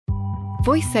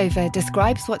VoiceOver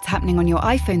describes what's happening on your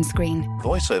iPhone screen.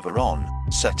 VoiceOver on,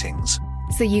 settings.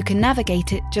 So you can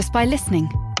navigate it just by listening.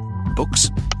 Books,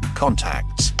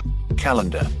 contacts,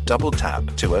 calendar, double tap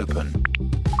to open.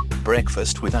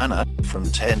 Breakfast with Anna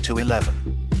from 10 to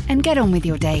 11. And get on with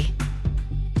your day.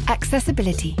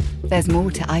 Accessibility. There's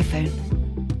more to iPhone.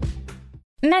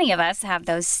 Many of us have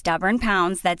those stubborn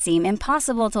pounds that seem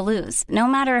impossible to lose, no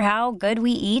matter how good we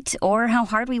eat or how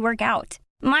hard we work out.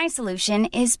 My solution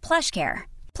is PlushCare.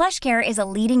 PlushCare is a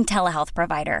leading telehealth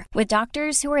provider with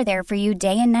doctors who are there for you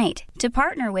day and night to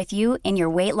partner with you in your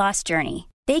weight loss journey.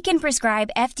 They can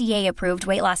prescribe FDA-approved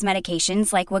weight loss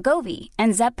medications like Wegovy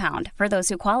and Zepbound for those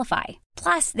who qualify.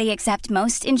 Plus, they accept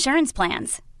most insurance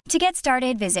plans. To get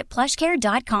started, visit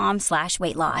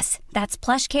plushcare.com/weightloss. That's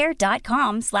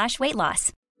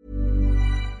plushcare.com/weightloss.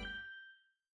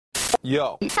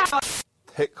 Yo,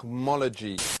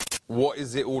 technology. What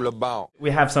is it all about?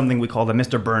 We have something we call the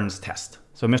Mr. Burns test.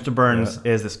 So Mr. Burns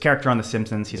is this character on The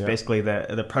Simpsons. He's basically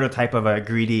the prototype of a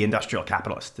greedy industrial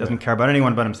capitalist. Doesn't care about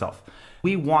anyone but himself.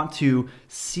 We want to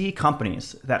see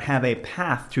companies that have a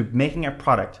path to making a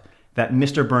product that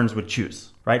Mr. Burns would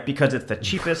choose, right? Because it's the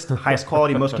cheapest, highest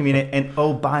quality, most convenient, and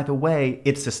oh, by the way,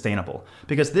 it's sustainable.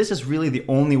 Because this is really the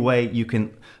only way you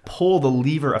can pull the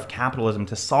lever of capitalism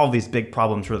to solve these big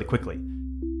problems really quickly.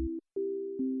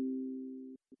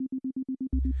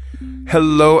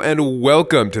 Hello and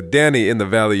welcome to Danny in the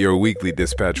Valley, your weekly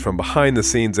dispatch from behind the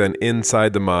scenes and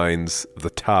inside the minds of the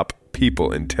top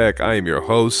people in tech. I am your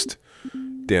host,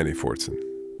 Danny Fortson.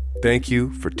 Thank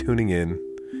you for tuning in.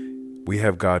 We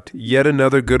have got yet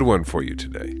another good one for you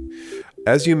today.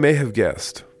 As you may have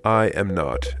guessed, I am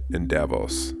not in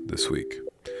Davos this week.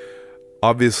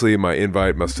 Obviously, my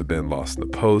invite must have been lost in the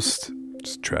post.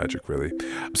 It's tragic, really.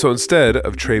 So instead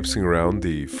of traipsing around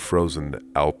the frozen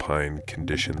alpine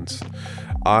conditions,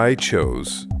 I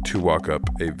chose to walk up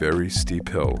a very steep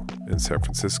hill in San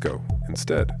Francisco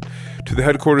instead, to the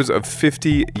headquarters of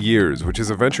 50 Years, which is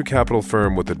a venture capital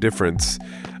firm with a difference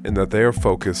in that they are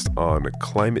focused on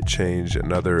climate change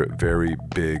and other very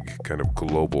big kind of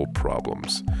global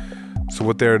problems. So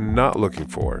what they're not looking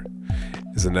for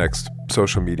is the next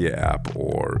social media app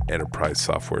or enterprise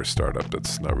software startup.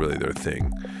 That's not really their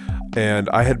thing. And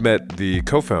I had met the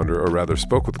co-founder, or rather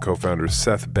spoke with the co-founder,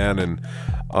 Seth Bannon,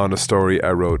 on a story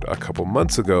I wrote a couple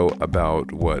months ago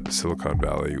about what Silicon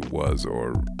Valley was,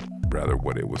 or rather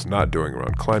what it was not doing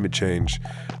around climate change.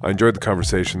 I enjoyed the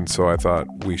conversation, so I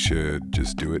thought we should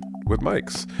just do it with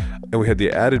mics. And we had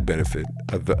the added benefit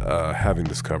of having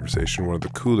this conversation, one of the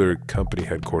cooler company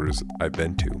headquarters I've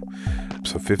been to.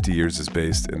 So 50 Years is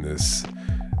based in this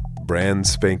brand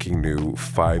spanking new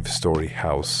 5-story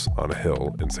house on a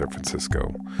hill in San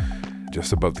Francisco,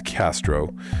 just above the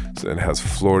Castro, and has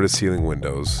floor-to-ceiling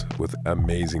windows with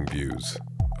amazing views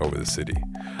over the city.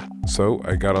 So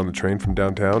I got on the train from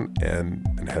downtown and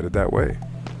headed that way.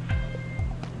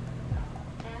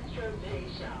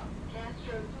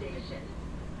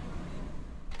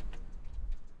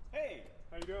 Hey,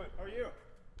 how you doing? How are you?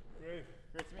 Great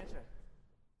to meet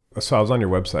you. So I was on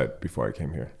your website before I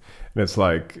came here, and it's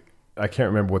like, I can't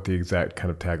remember what the exact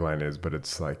kind of tagline is, but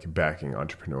it's like backing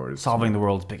entrepreneurs. Solving the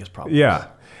world's biggest problems. Yeah,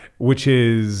 which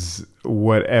is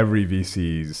what every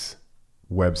VC's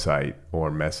website or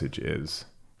message is.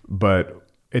 But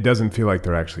it doesn't feel like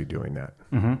they're actually doing that.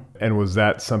 Mm-hmm. And was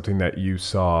that something that you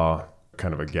saw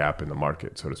kind of a gap in the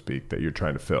market, so to speak, that you're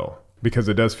trying to fill? Because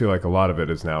it does feel like a lot of it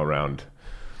is now around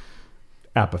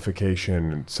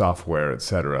application and software, et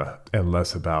cetera, and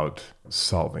less about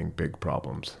solving big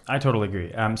problems. I totally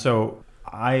agree. So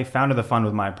I founded the fund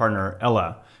with my partner,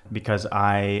 Ella, because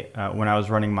I, when I was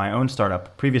running my own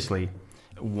startup previously,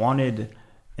 wanted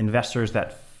investors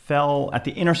that fell at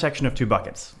the intersection of two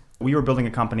buckets. We were building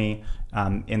a company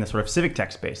in the sort of civic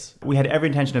tech space. We had every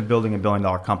intention of building $1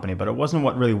 billion company, but it wasn't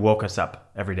what really woke us up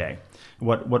every day.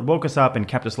 What woke us up and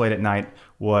kept us late at night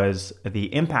was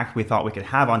the impact we thought we could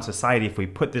have on society if we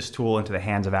put this tool into the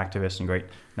hands of activists and great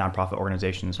nonprofit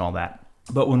organizations and all that.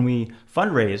 But when we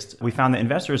fundraised, we found that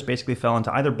investors basically fell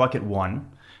into either bucket one,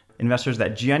 investors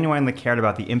that genuinely cared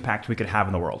about the impact we could have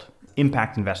in the world.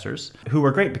 Impact investors who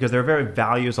were great because they're very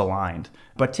values aligned,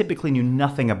 but typically knew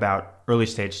nothing about early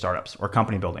stage startups or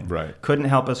company building. Right. Couldn't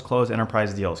help us close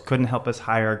enterprise deals, couldn't help us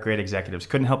hire great executives,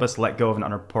 couldn't help us let go of an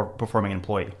underperforming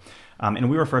employee.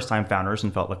 And we were first-time founders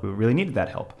and felt like we really needed that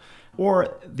help.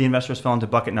 Or the investors fell into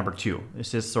bucket number two.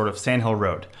 This is sort of Sandhill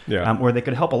Road, where they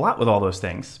could help a lot with all those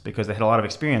things because they had a lot of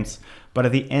experience, but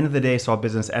at the end of the day saw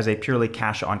business as a purely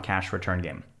cash-on-cash return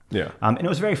game. Yeah. And it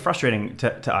was very frustrating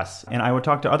to us. And I would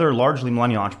talk to other largely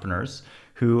millennial entrepreneurs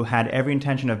who had every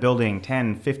intention of building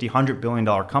 10, 50, $100 billion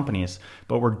companies,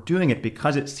 but were doing it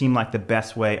because it seemed like the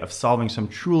best way of solving some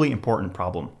truly important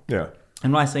problem. Yeah.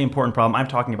 And when I say important problem, I'm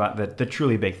talking about the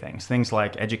truly big things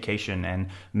like education and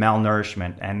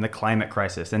malnourishment and the climate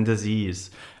crisis and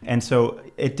disease. And so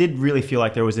it did really feel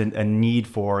like there was a need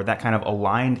for that kind of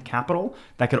aligned capital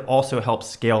that could also help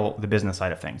scale the business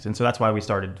side of things. And so that's why we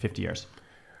started 50 Years.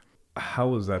 How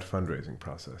was that fundraising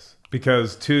process?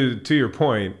 Because to your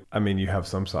point, I mean, you have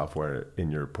some software in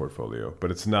your portfolio,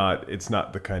 but it's not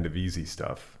the kind of easy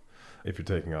stuff. If you're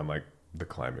taking on like the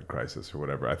climate crisis or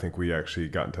whatever, I think we actually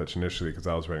got in touch initially because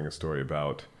I was writing a story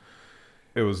about,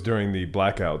 it was during the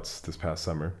blackouts this past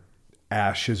summer.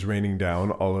 Ash is raining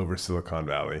down all over Silicon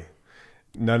Valley.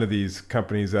 None of these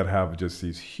companies that have just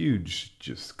these huge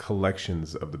just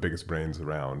collections of the biggest brains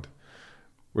around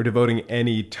we're devoting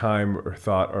any time or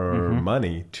thought or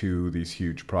money to these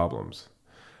huge problems.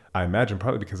 I imagine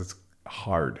probably because it's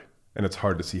hard, and it's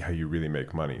hard to see how you really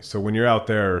make money. So when you're out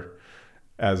there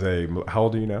how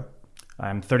old are you now?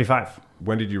 I'm 35.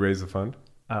 When did you raise the fund?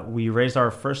 We raised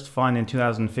our first fund in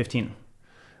 2015.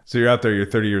 So you're out there, you're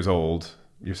 30 years old.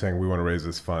 You're saying we want to raise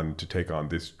this fund to take on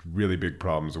these really big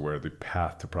problems where the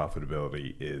path to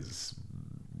profitability is ...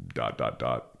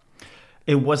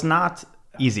 It was not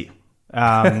easy.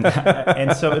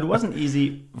 And so it wasn't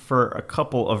easy for a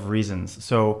couple of reasons.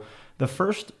 So the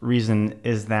first reason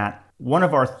is that one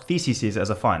of our theses as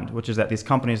a fund, which is that these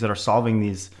companies that are solving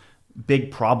these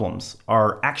big problems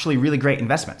are actually really great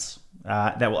investments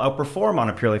that will outperform on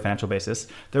a purely financial basis.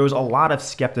 There was a lot of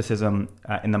skepticism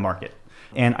in the market.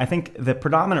 And I think the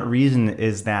predominant reason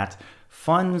is that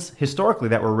funds historically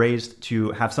that were raised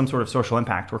to have some sort of social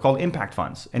impact were called impact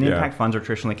funds. And impact funds are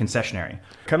traditionally concessionary.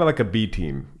 Kind of like a B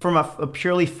team. From a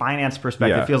purely finance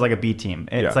perspective, it feels like a B team.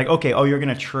 It's like, okay, you're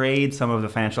going to trade some of the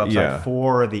financial upside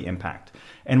for the impact.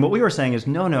 And what we were saying is,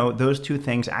 no, those two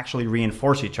things actually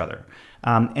reinforce each other.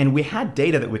 And we had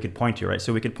data that we could point to, right?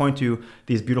 So we could point to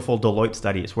these beautiful Deloitte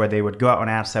studies where they would go out and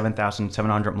ask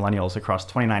 7,700 millennials across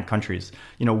 29 countries,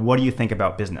 what do you think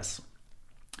about business?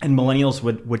 And millennials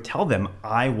would tell them,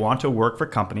 I want to work for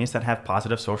companies that have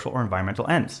positive social or environmental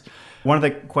ends. One of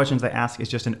the questions they ask is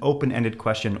just an open-ended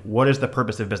question, what is the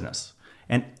purpose of business?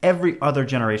 And every other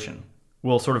generation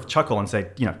will sort of chuckle and say,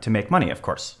 to make money, of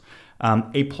course.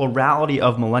 A plurality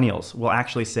of millennials will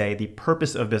actually say the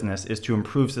purpose of business is to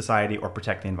improve society or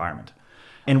protect the environment.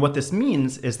 And what this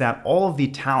means is that all of the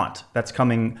talent that's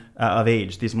coming of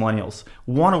age, these millennials,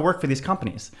 want to work for these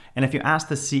companies. And if you ask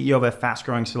the CEO of a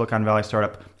fast-growing Silicon Valley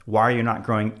startup, why are you not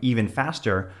growing even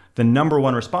faster? The number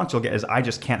one response you'll get is, I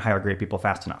just can't hire great people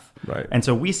fast enough. Right. And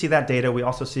so we see that data. We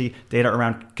also see data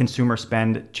around consumer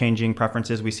spend changing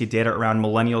preferences. We see data around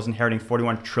millennials inheriting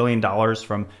 $41 trillion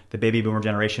from the baby boomer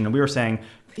generation. And we were saying,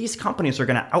 these companies are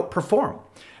going to outperform.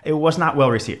 It was not well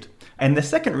received. And the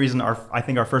second reason I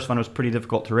think our first fund was pretty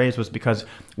difficult to raise was because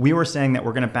we were saying that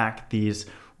we're going to back these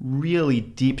really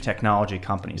deep technology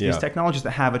companies, these technologies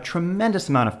that have a tremendous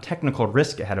amount of technical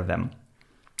risk ahead of them.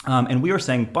 And we were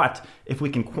saying, but if we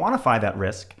can quantify that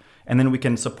risk, and then we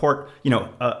can support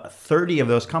 30 of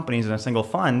those companies in a single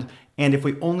fund, and if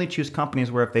we only choose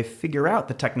companies where if they figure out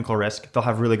the technical risk, they'll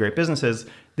have really great businesses,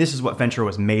 this is what venture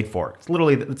was made for. It's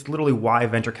literally why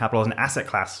venture capital as an asset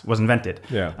class was invented.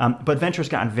 But venture's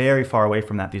gotten very far away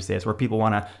from that these days, where people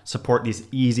want to support these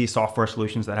easy software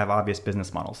solutions that have obvious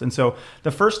business models. And so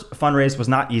the first fundraise was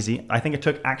not easy. I think it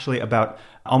took actually about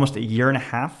almost a year and a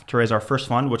half to raise our first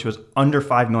fund, which was under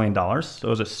 $5 million. So it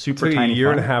was a super tiny fund. A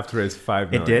year and a half to raise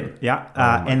 $5 million. It did,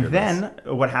 yeah. And then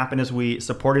what happened is we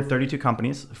supported 32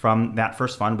 companies from that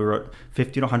first fund. We wrote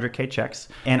 50 to 100K checks.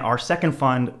 And our second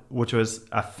fund, which was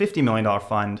a $50 million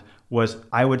fund, was,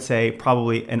 I would say,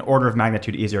 probably an order of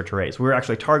magnitude easier to raise. We were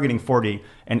actually targeting 40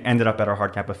 and ended up at our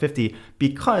hard cap of 50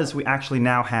 because we actually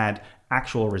now had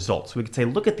actual results. We could say,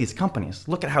 look at these companies,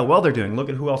 look at how well they're doing, look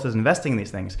at who else is investing in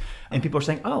these things. And people are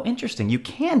saying, oh, interesting, you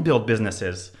can build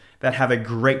businesses that have a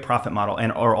great profit model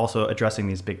and are also addressing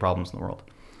these big problems in the world.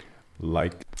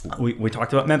 Like we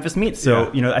talked about Memphis Meat.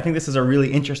 So, I think this is a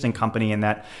really interesting company in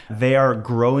that they are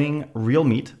growing real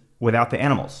meat without the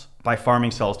animals by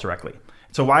farming cells directly.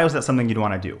 So why is that something you'd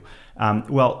want to do?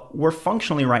 Well, we're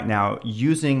functionally right now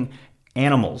using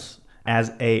animals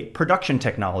as a production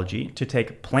technology to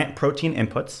take plant protein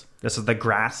inputs. This is the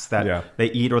grass that they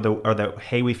eat or the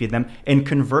hay we feed them, and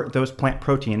convert those plant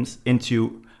proteins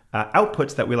into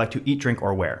outputs that we like to eat, drink,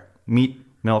 or wear: meat,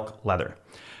 milk, leather.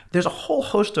 There's a whole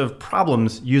host of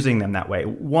problems using them that way.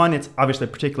 One, it's obviously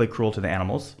particularly cruel to the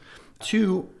animals.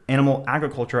 Two, animal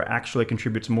agriculture actually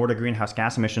contributes more to greenhouse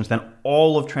gas emissions than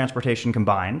all of transportation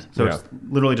combined. So it's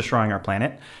literally destroying our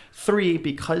planet. Three,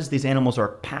 because these animals are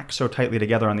packed so tightly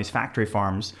together on these factory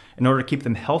farms, in order to keep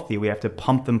them healthy, we have to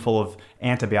pump them full of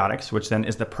antibiotics, which then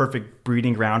is the perfect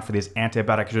breeding ground for these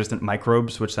antibiotic-resistant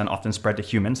microbes, which then often spread to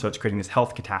humans. So it's creating these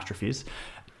health catastrophes.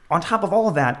 On top of all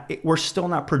of that, we're still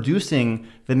not producing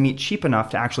the meat cheap enough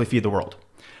to actually feed the world.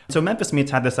 So Memphis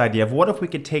Meats had this idea of what if we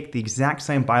could take the exact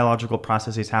same biological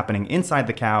processes happening inside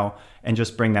the cow and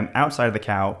just bring them outside of the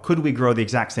cow? Could we grow the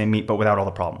exact same meat but without all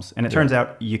the problems? And it turns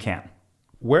out you can.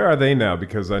 Where are they now?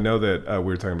 Because I know that we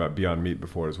were talking about Beyond Meat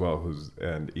before as well,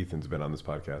 and Ethan's been on this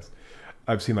podcast.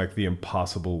 I've seen like the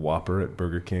Impossible Whopper at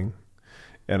Burger King,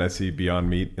 and I see Beyond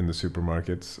Meat in the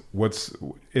supermarkets.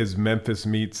 Is Memphis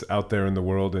Meats out there in the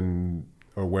world,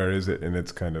 or where is it? And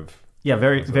it's kind of... Yeah,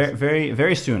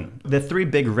 very soon. The three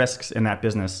big risks in that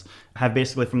business have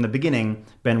basically from the beginning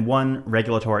been one,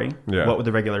 regulatory. Yeah. What would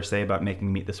the regulators say about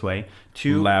making meat this way?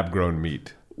 Two, lab-grown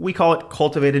meat. We call it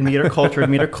cultivated meat or cultured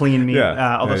meat or clean meat,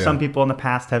 although some people in the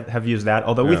past have used that.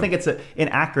 Although we think it's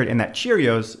inaccurate in that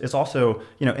Cheerios is also,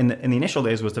 in the initial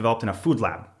days was developed in a food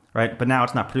lab. Right, but now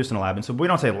it's not produced in a lab, and so we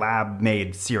don't say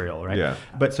lab-made cereal, right? Yeah.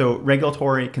 But so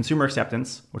regulatory, consumer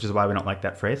acceptance, which is why we don't like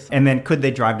that phrase, and then could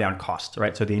they drive down cost,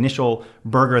 right? So the initial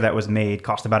burger that was made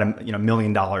cost about $1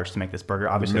 million to make this burger.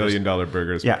 Obviously, $1 million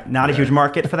burgers. Yeah, not a huge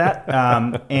market for that.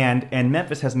 And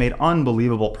Memphis has made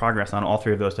unbelievable progress on all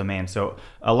three of those domains. So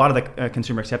a lot of the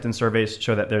consumer acceptance surveys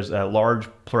show that there's a large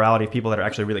plurality of people that are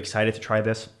actually really excited to try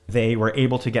this. They were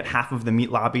able to get half of the meat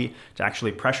lobby to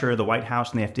actually pressure the White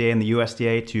House and the FDA and the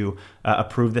USDA to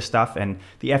approve this stuff. And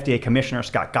the FDA commissioner,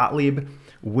 Scott Gottlieb,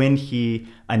 when he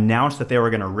announced that they were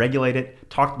going to regulate it,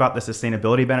 talked about the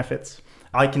sustainability benefits.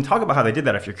 I can talk about how they did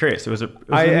that if you're curious. It was an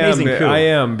amazing coup. I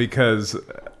am, because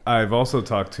I've also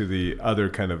talked to the other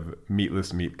kind of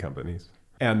meatless meat companies.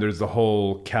 And there's the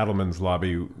whole cattlemen's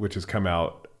lobby, which has come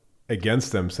out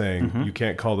against them saying, you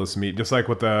can't call this meat. Just like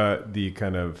with the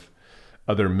kind of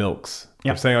other milks.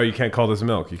 They're saying, you can't call this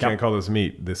milk. You can't call this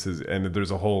meat. And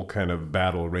there's a whole kind of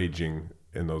battle raging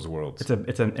in those worlds.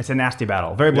 It's a nasty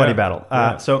battle, very bloody battle.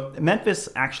 So Memphis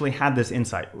actually had this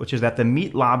insight, which is that the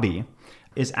meat lobby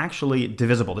is actually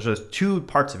divisible. There's two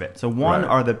parts of it. So one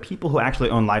are the people who actually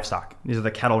own livestock. These are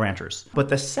the cattle ranchers. But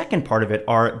the second part of it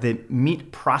are the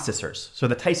meat processors. So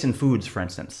the Tyson Foods, for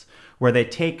instance, where they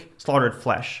take slaughtered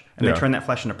flesh and they turn that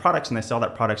flesh into products, and they sell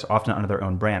that products often under their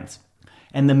own brands.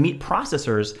 And the meat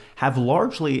processors have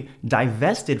largely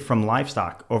divested from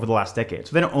livestock over the last decade.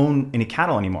 So they don't own any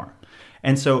cattle anymore.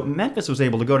 And so Memphis was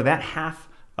able to go to that half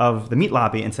of the meat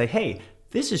lobby and say, hey,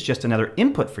 this is just another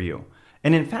input for you.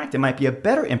 And in fact, it might be a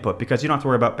better input because you don't have to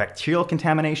worry about bacterial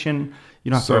contamination.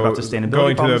 You don't have to worry about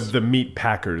sustainability problems. Going to the meat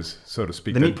packers, so to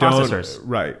speak. The meat processors.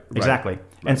 Right. Exactly. Right.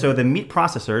 And so the meat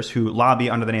processors who lobby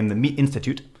under the name the Meat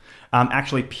Institute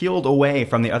actually peeled away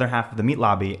from the other half of the meat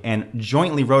lobby and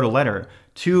jointly wrote a letter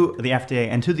to the FDA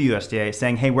and to the USDA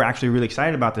saying, hey, we're actually really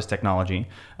excited about this technology.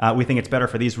 We think it's better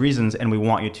for these reasons, and we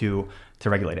want you to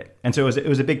regulate it. And so it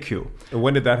was a big coup. And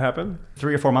when did that happen?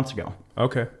 3 or 4 months ago.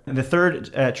 Okay. And the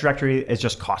third trajectory is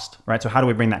just cost, right? So how do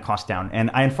we bring that cost down? And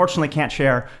I unfortunately can't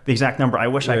share the exact number. I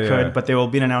wish I could, but there will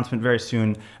be an announcement very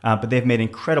soon. But they've made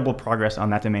incredible progress on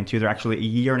that domain too. They're actually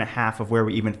 1.5 years of where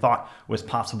we even thought was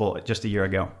possible just a year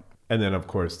ago. And then, of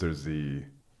course, there's the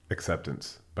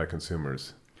acceptance by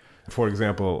consumers. For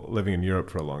example, living in Europe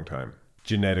for a long time,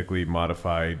 genetically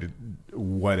modified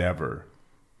whatever,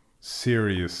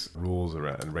 serious rules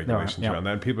around and regulations around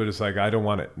that. And people are just like, I don't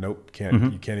want it. Nope,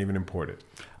 can't. You can't even import it.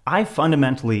 I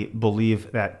fundamentally believe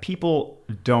that people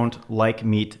don't like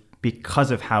meat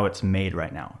because of how it's made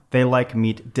right now. They like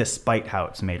meat despite how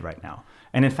it's made right now.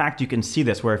 And in fact, you can see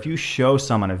this where if you show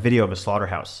someone a video of a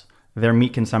slaughterhouse, their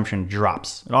meat consumption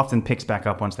drops. It often picks back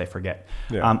up once they forget.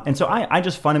 Yeah. And so I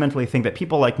just fundamentally think that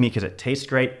people like meat because it tastes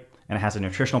great and it has a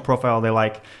nutritional profile they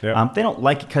like. Yeah. They don't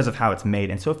like it because of how it's made.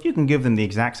 And so if you can give them the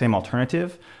exact same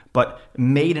alternative, but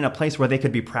made in a place where they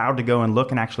could be proud to go and look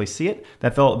and actually see it,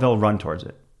 that they'll run towards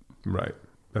it. Right.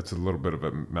 That's a little bit of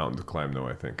a mountain to climb, though,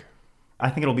 I think. I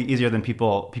think it'll be easier than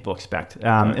people expect,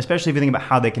 especially if you think about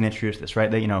how they can introduce this, right?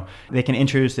 They can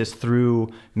introduce this through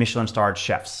Michelin-starred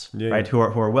chefs, right? Who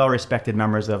are well-respected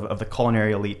members of the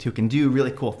culinary elite who can do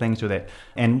really cool things with it.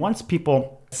 And once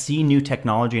people see new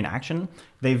technology in action,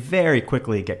 they very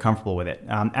quickly get comfortable with it,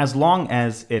 as long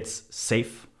as it's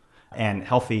safe and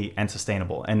healthy and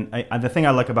sustainable. And the thing I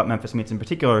like about Memphis Meats in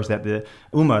particular is that the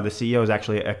CEO, is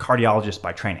actually a cardiologist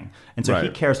by training. And so he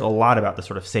cares a lot about the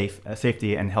sort of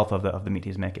safety and health of the meat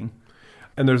he's making.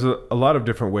 And there's a lot of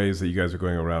different ways that you guys are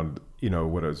going around,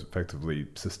 what is effectively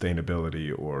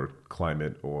sustainability or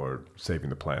climate or saving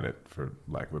the planet, for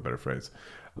lack of a better phrase.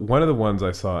 One of the ones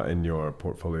I saw in your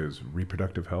portfolio is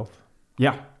reproductive health.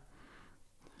 Yeah.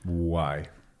 Why?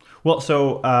 Well,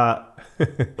 so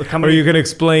or you can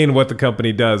explain what the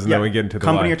company does, and then we get into the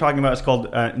company why. you're talking about is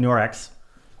called NeuroX.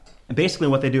 Basically,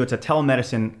 what they do, it's a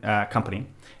telemedicine company,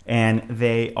 and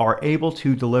they are able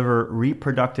to deliver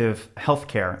reproductive health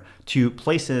care to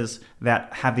places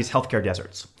that have these healthcare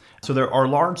deserts. So there are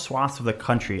large swaths of the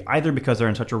country, either because they're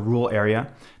in such a rural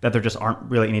area that there just aren't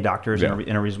really any doctors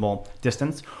in a reasonable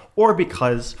distance, or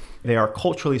because they are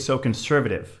culturally so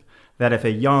conservative that if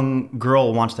a young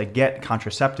girl wants to get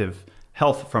contraceptive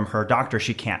health from her doctor,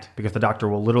 she can't, because the doctor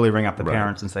will literally ring up the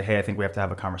parents and say, hey, I think we have to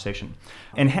have a conversation.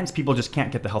 And hence people just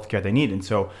can't get the healthcare they need. And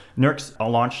so NeuroX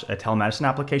launched a telemedicine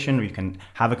application where you can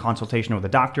have a consultation with a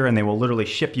doctor and they will literally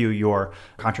ship you your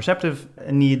contraceptive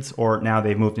needs, or now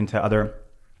they've moved into other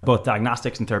both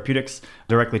diagnostics and therapeutics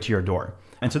directly to your door.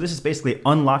 And so this is basically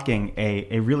unlocking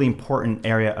a really important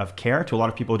area of care to a lot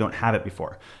of people who don't have it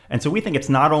before. And so we think it's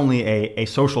not only a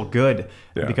social good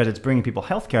because it's bringing people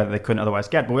healthcare that they couldn't otherwise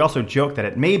get, but we also joke that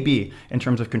it may be, in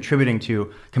terms of contributing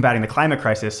to combating the climate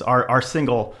crisis, our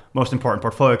single most important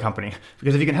portfolio company.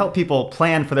 Because if you can help people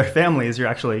plan for their families, you're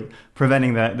actually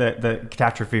preventing the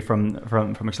catastrophe from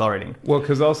accelerating. Well,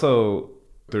 because also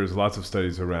there's lots of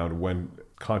studies around when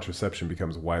contraception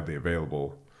becomes widely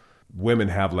available, women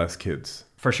have less kids.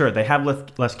 For sure, they have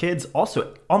less kids.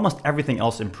 Also, almost everything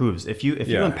else improves. If you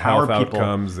empower people,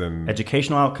 outcomes and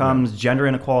educational outcomes, gender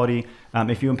inequality,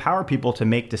 if you empower people to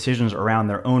make decisions around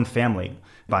their own family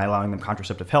by allowing them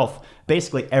contraceptive health,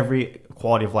 basically every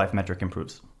quality of life metric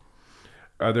improves.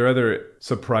 Are there other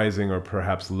surprising or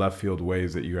perhaps left field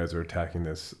ways that you guys are attacking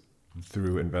this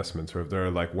through investments? Or if there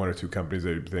are like one or two companies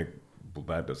that you think, well,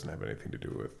 that doesn't have anything to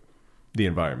do with the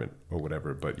environment or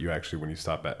whatever, but you actually, when you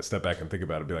step back and think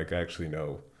about it, be like, actually,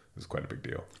 no, this is quite a big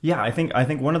deal. Yeah, I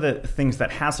think one of the things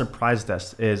that has surprised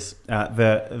us is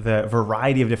the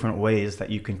variety of different ways that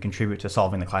you can contribute to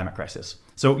solving the climate crisis.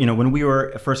 So, when we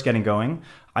were first getting going,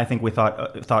 I think we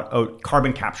thought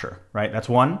carbon capture, right? That's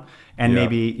one. And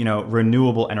maybe,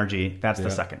 renewable energy, that's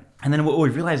the second. And then what we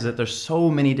realized is that there's so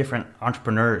many different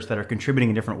entrepreneurs that are contributing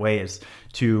in different ways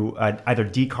to either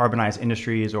decarbonize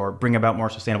industries or bring about more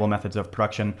sustainable methods of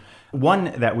production.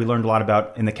 One that we learned a lot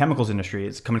about in the chemicals industry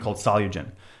is a company called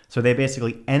Solugen. So they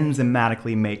basically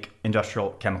enzymatically make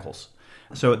industrial chemicals.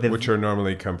 So which are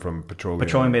normally come from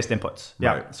petroleum-based inputs.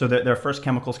 Yeah. Right. So their first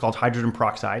chemical is called hydrogen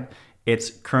peroxide. It's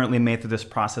currently made through this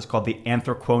process called the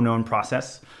anthraquinone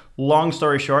process. Long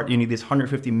story short, you need these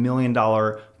 $150 million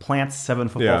plants, 7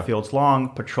 football fields long,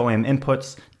 petroleum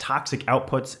inputs, toxic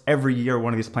outputs. Every year,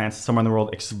 one of these plants somewhere in the world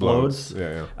explodes.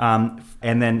 And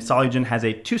then Solugen has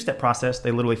a 2-step process.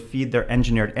 They literally feed their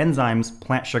engineered enzymes,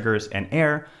 plant sugars, and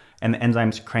air, and the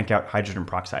enzymes crank out hydrogen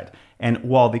peroxide. And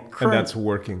while the current... And that's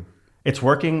working. It's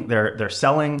working. They're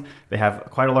selling. They have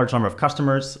quite a large number of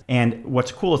customers. And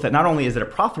what's cool is that not only is it a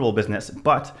profitable business,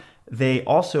 but they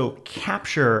also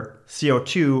capture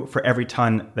CO2 for every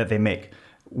ton that they make,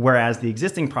 whereas the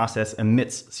existing process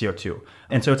emits CO2.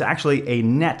 And so it's actually a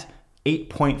net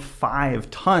 8.5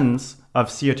 tons of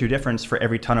CO2 difference for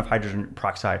every ton of hydrogen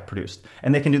peroxide produced.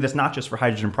 And they can do this not just for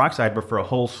hydrogen peroxide, but for a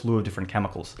whole slew of different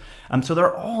chemicals. So there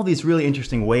are all these really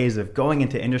interesting ways of going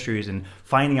into industries and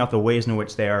finding out the ways in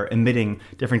which they are emitting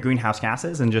different greenhouse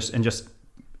gases and just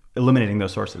eliminating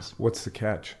those sources. What's the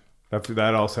catch?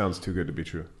 That all sounds too good to be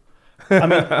true. I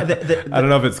mean, I don't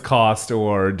know if it's cost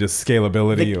or just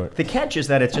scalability. The catch is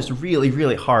that it's just really,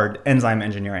 really hard enzyme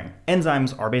engineering.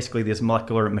 Enzymes are basically these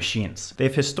molecular machines.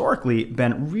 They've historically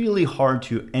been really hard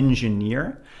to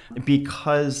engineer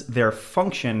because their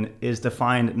function is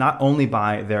defined not only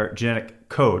by their genetic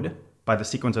code, by the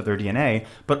sequence of their DNA,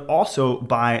 but also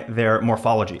by their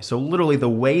morphology. So literally the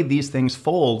way these things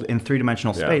fold in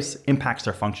three-dimensional space impacts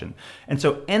their function. And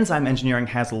so enzyme engineering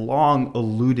has long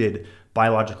eluded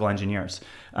biological engineers.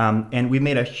 And we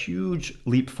made a huge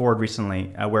leap forward recently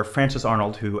where Frances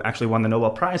Arnold, who actually won the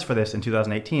Nobel Prize for this in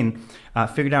 2018,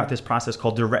 figured out this process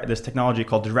this technology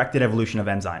called directed evolution of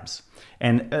enzymes.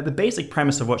 And the basic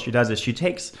premise of what she does is she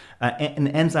takes an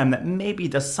enzyme that maybe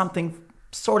does something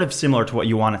sort of similar to what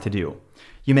you want it to do.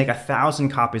 You make 1,000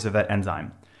 copies of that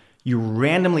enzyme. You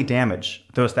randomly damage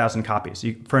those 1,000 copies.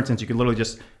 For instance, you could literally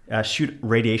just shoot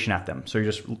radiation at them. So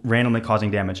you're just randomly causing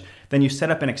damage. Then you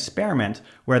set up an experiment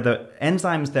where the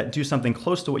enzymes that do something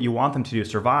close to what you want them to do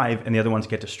survive and the other ones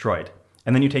get destroyed.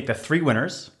 And then you take the 3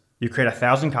 winners You create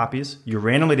 1,000 copies, you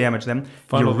randomly damage them,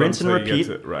 Funnel you rinse them and so he repeat.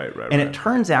 gets it. Right. And it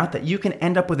turns out that you can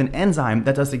end up with an enzyme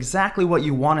that does exactly what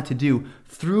you want it to do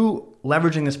through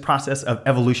leveraging this process of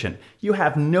evolution. You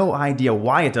have no idea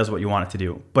why it does what you want it to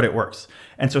do, but it works.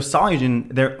 And so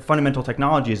Solugen, their fundamental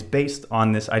technology is based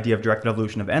on this idea of directed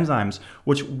evolution of enzymes,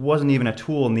 which wasn't even a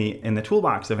tool in the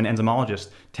toolbox of an enzymologist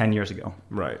 10 years ago.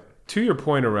 Right. To your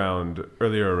point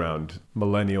earlier around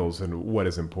millennials and what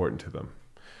is important to them.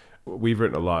 We've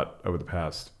written a lot over the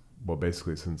past, well,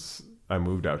 basically since I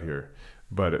moved out here,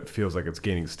 but it feels like it's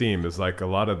gaining steam. It's like a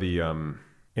lot of the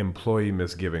employee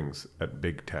misgivings at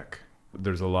big tech.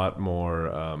 There's a lot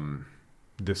more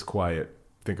disquiet.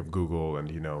 Think of Google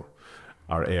and,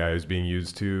 our AI is being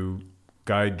used to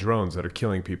guide drones that are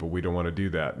killing people. We don't want to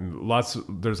do that.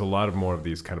 And there's a lot of more of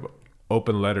these kind of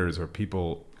open letters or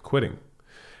people quitting.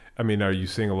 I mean, are you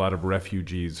seeing a lot of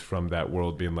refugees from that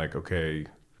world being like, okay,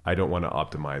 I don't want to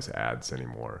optimize ads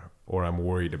anymore, or I'm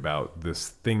worried about this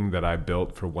thing that I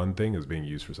built for one thing is being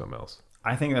used for something else?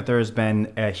 I think that there has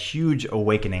been a huge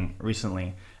awakening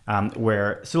recently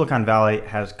where Silicon Valley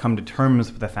has come to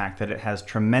terms with the fact that it has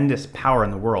tremendous power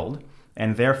in the world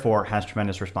and therefore has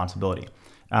tremendous responsibility.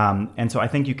 And so I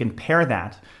think you can pair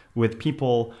that with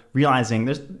people realizing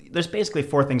there's basically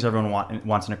 4 things everyone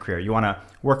wants in a career. You want to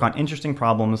work on interesting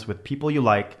problems with people you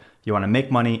like, you want to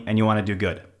make money, and you want to do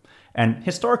good. And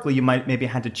historically, you might maybe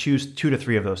had to choose 2 to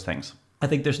 3 of those things. I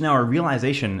think there's now a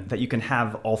realization that you can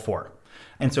have all 4.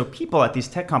 And so people at these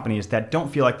tech companies that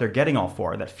don't feel like they're getting all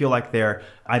 4, that feel like they're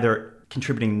either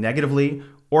contributing negatively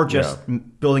or just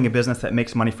building a business that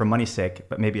makes money for money's sake,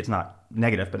 but maybe it's not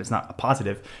negative, but it's not a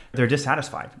positive, they're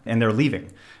dissatisfied and they're leaving.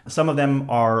 Some of them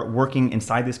are working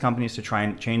inside these companies to try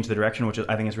and change the direction, which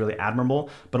I think is really admirable.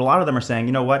 But a lot of them are saying,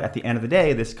 you know what, at the end of the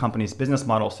day, this company's business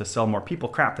model is to sell more people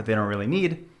crap that they don't really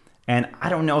need. And I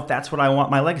don't know if that's what I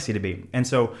want my legacy to be. And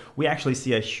so we actually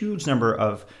see a huge number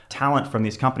of talent from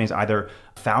these companies, either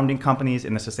founding companies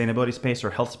in the sustainability space or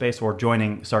health space or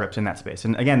joining startups in that space.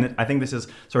 And again, I think this is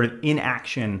sort of in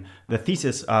action, the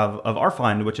thesis of our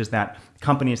fund, which is that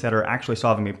companies that are actually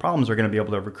solving big problems are going to be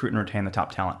able to recruit and retain the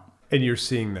top talent. And you're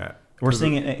seeing that? We're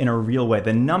seeing it in a real way.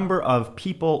 The number of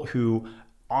people who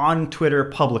on Twitter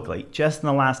publicly, just in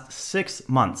the last 6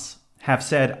 months, have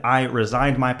said, I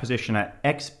resigned my position at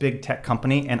X big tech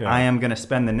company and I am going to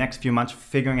spend the next few months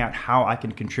figuring out how I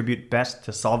can contribute best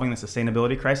to solving the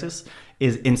sustainability crisis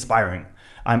is inspiring.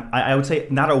 I would say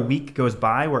not a week goes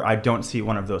by where I don't see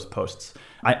one of those posts.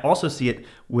 I also see it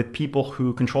with people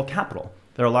who control capital.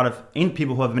 There are a lot of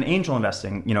people who have been angel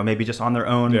investing, maybe just on their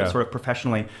own, sort of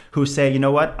professionally, who say, you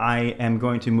know what, I am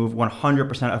going to move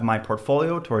 100% of my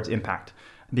portfolio towards impact,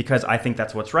 because I think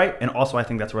that's what's right. And also I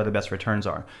think that's where the best returns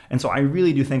are. And so I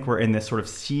really do think we're in this sort of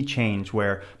sea change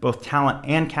where both talent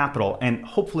and capital and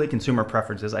hopefully consumer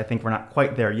preferences, I think we're not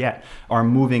quite there yet, are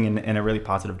moving in a really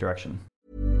positive direction.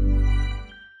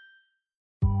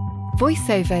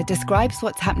 VoiceOver describes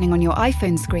what's happening on your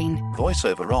iPhone screen,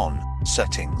 VoiceOver on,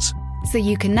 settings, so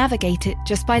you can navigate it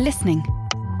just by listening.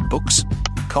 books,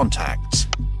 contacts,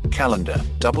 calendar,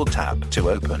 double tap to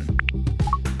open.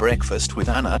 Breakfast with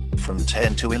Anna from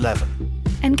 10 to 11.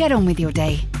 And get on with your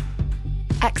day.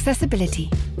 Accessibility.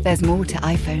 There's more to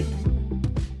iPhone.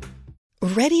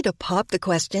 Ready to pop the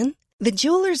question? The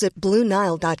jewelers at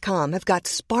BlueNile.com have got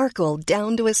sparkle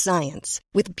down to a science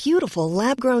with beautiful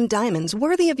lab-grown diamonds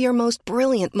worthy of your most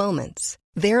brilliant moments.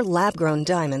 Their lab-grown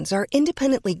diamonds are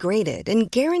independently graded and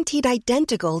guaranteed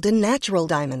identical to natural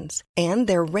diamonds. And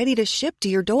they're ready to ship to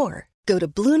your door. Go to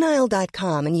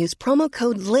BlueNile.com and use promo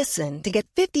code LISTEN to get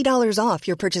 $50 off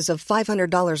your purchase of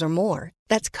 $500 or more.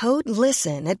 That's code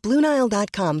LISTEN at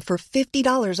BlueNile.com for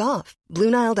 $50 off.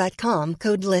 BlueNile.com,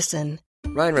 code LISTEN.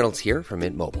 Ryan Reynolds here from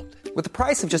Mint Mobile. With the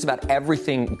price of just about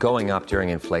everything going up during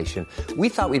inflation, we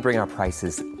thought we'd bring our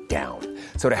prices down.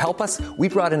 So to help us, we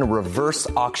brought in a reverse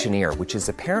auctioneer, which is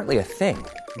apparently a thing.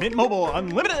 Mint Mobile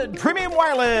Unlimited Premium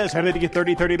Wireless. How to get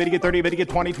 30, 30, bit to get 30, bit to get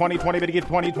 20, 20, 20, bit to get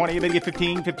 20, 20, bit to get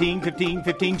 15, 15, 15,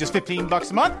 15, just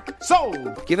 $15 a month?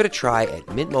 Sold! Give it a try at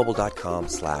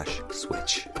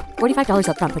mintmobile.com/switch. $45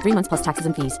 up front for 3 months plus taxes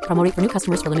and fees. Promo rate for new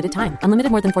customers for limited time.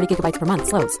 Unlimited more than 40 gigabytes per month.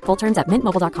 Slows full terms at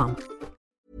mintmobile.com.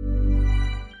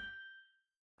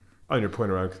 On your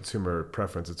point around consumer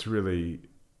preference, it's really,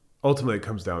 ultimately it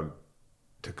comes down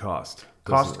to cost.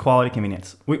 Cost, quality,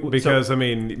 convenience. Because,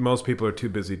 most people are too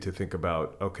busy to think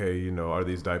about, okay, are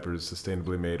these diapers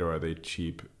sustainably made or are they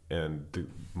cheap? And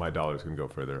my dollars can go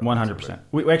further. 100%.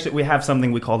 We have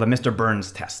something we call the Mr.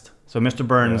 Burns test. So Mr.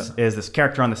 Burns is this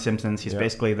character on The Simpsons. He's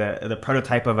basically the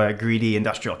prototype of a greedy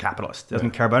industrial capitalist.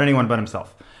 Doesn't care about anyone but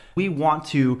himself. We want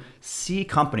to see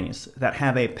companies that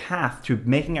have a path to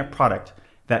making a product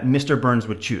that Mr. Burns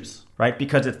would choose, right?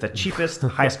 Because it's the cheapest,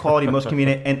 highest quality, most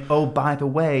convenient, and oh, by the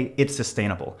way, it's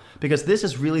sustainable. Because this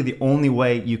is really the only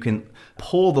way you can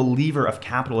pull the lever of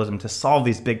capitalism to solve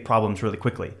these big problems really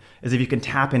quickly, is if you can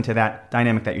tap into that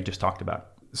dynamic that you just talked about.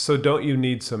 So don't you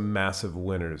need some massive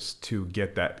winners to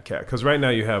get that cap? Because right now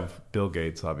you have Bill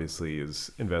Gates, obviously,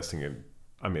 is investing in,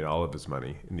 all of his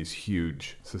money in these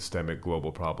huge systemic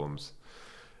global problems.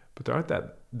 But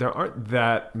there aren't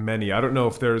that many. I don't know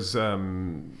if there's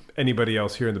anybody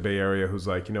else here in the Bay Area who's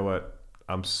like, you know what,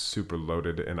 I'm super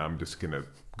loaded and I'm just going to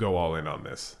go all in on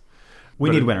this. We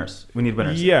need winners.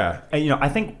 Yeah. And, I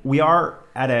think we are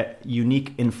at a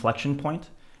unique inflection point.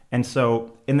 And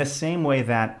so in the same way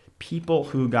that people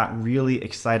who got really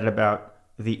excited about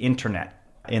the internet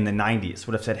in the 90s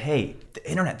would have said, hey, the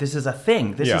internet, this is a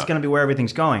thing. This is going to be where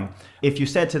everything's going. If you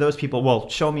said to those people, well,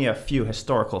 show me a few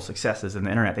historical successes in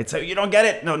the internet, they'd say, you don't get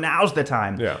it. No, now's the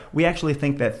time. Yeah. We actually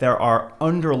think that there are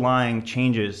underlying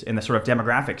changes in the sort of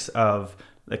demographics of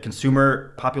the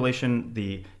consumer population,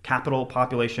 the capital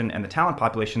population, and the talent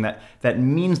population that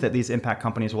means that these impact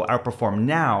companies will outperform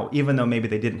now, even though maybe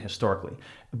they didn't historically.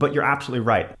 But you're absolutely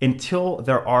right. Until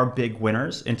there are big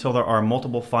winners, until there are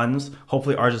multiple funds,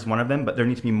 hopefully ours is one of them, but there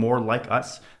need to be more like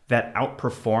us that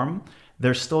outperform,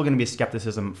 there's still going to be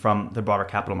skepticism from the broader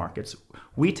capital markets.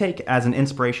 We take as an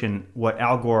inspiration what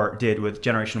Al Gore did with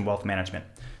Generation Wealth Management.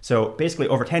 So basically,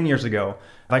 over 10 years ago,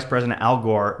 Vice President Al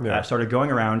Gore started going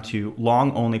around to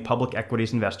long-only public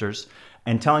equities investors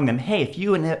and telling them, hey, if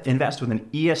you invest with an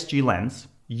ESG lens,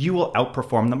 you will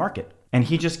outperform the market. And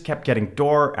he just kept getting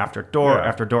door after door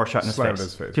after door shut in his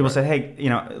face. People said, hey,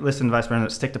 listen, Vice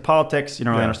President, stick to politics. You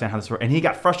don't really understand how this works. And he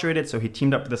got frustrated, so he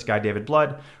teamed up with this guy, David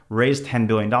Blood, raised $10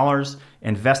 billion,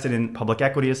 invested in public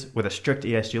equities with a strict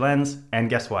ESG lens, and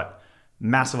guess what?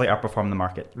 Massively outperform the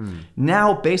market.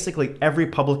 Now, basically, every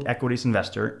public equities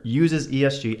investor uses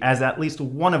ESG as at least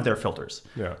one of their filters.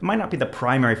 It might not be the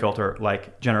primary filter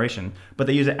like Generation, but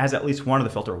they use it as at least one of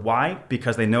the filter. Why?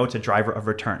 Because they know it's a driver of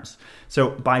returns. So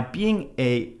by being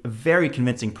a very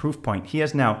convincing proof point, he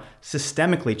has now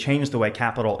systemically changed the way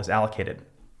capital is allocated.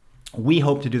 We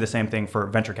hope to do the same thing for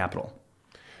venture capital.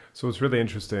 So it's really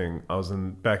interesting. I was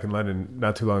back in London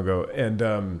not too long ago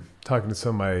and talking to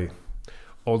some of my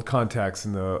old contacts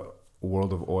in the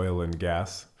world of oil and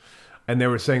gas. And they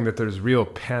were saying that there's real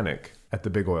panic at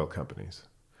the big oil companies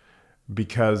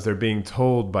because they're being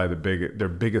told by their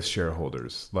biggest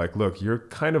shareholders, like, look, you're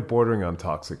kind of bordering on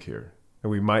toxic here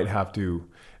and we might have to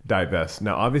divest.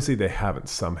 Now, obviously they haven't.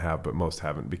 Some have, but most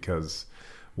haven't, because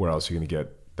where else are you going to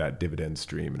get that dividend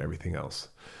stream and everything else?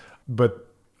 But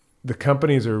the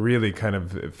companies are really kind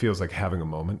of, it feels like having a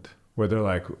moment where they're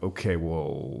like, okay,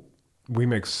 well, we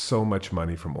make so much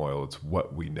money from oil. It's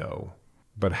what we know.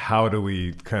 But how do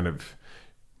we kind of,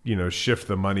 shift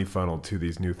the money funnel to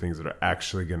these new things that are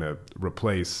actually going to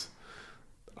replace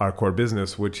our core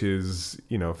business, which is,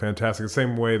 fantastic. The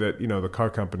same way that, the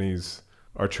car companies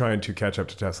are trying to catch up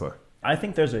to Tesla. I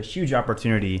think there's a huge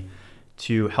opportunity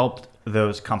to help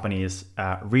those companies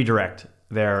redirect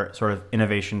their sort of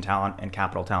innovation talent and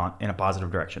capital talent in a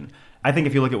positive direction. I think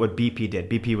if you look at what BP did,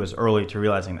 BP was early to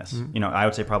realizing this. I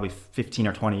would say probably 15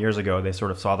 or 20 years ago, they sort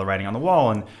of saw the writing on the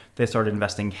wall and they started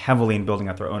investing heavily in building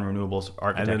out their own renewables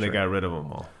architecture. And then they got rid of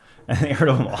them all.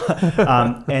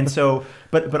 And so,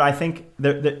 but I think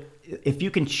if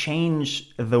you can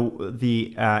change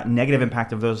the negative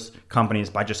impact of those companies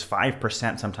by just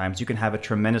 5%, sometimes you can have a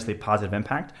tremendously positive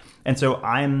impact. And so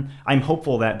I'm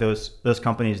hopeful that those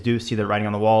companies do see the writing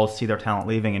on the wall, see their talent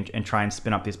leaving, and try and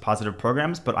spin up these positive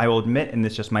programs. But I will admit, and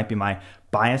this just might be my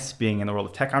bias being in the world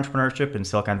of tech entrepreneurship in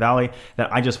Silicon Valley,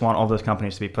 that I just want all those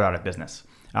companies to be put out of business.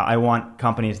 I want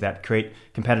companies that create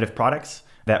competitive products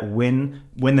that win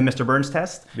the Mr. Burns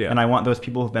test. And I want those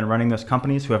people who've been running those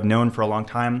companies, who have known for a long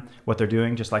time what they're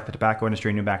doing, just like the tobacco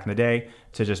industry knew back in the day,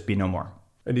 to just be no more.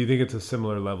 And do you think it's a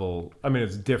similar level? I mean,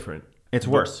 it's different. It's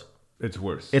worse. It's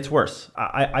worse. It's worse.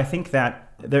 I think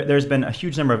that there's been a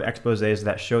huge number of exposés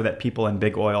that show that people in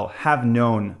big oil have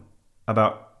known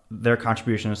about their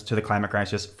contributions to the climate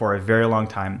crisis for a very long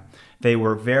time. They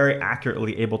were very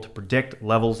accurately able to predict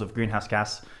levels of greenhouse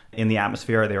gas in the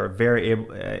atmosphere. They were very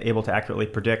able to accurately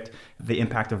predict the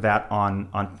impact of that on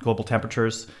global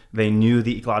temperatures. They knew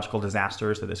the ecological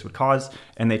disasters that this would cause,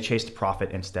 and they chased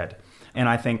profit instead. And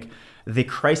I think the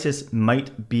crisis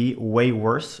might be way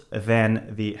worse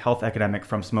than the health epidemic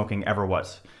from smoking ever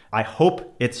was. I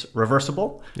hope it's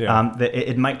reversible. Yeah.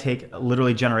 It might take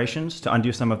literally generations to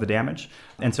undo some of the damage.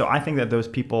 And so I think that those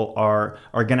people are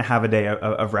going to have a day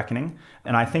of reckoning.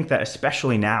 And I think that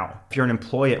especially now, if you're an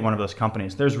employee at one of those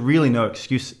companies, there's really no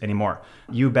excuse anymore.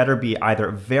 You better be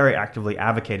either very actively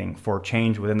advocating for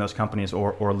change within those companies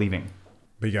or leaving.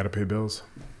 But you got to pay bills.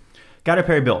 Got to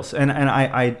pay bills. And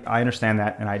I understand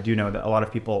that. And I do know that a lot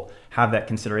of people have that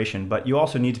consideration. But you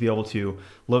also need to be able to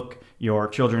look your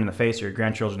children in the face or your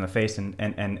grandchildren in the face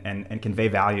and convey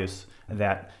values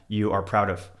that you are proud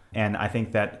of. And I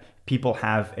think that people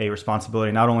have a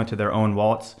responsibility not only to their own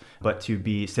wallets, but to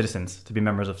be citizens, to be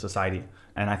members of society.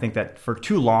 And I think that for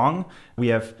too long, we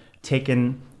have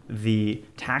taken the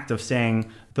tact of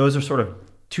saying those are sort of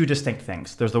two distinct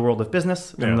things. There's the world of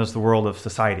business and there's the world of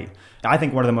society. I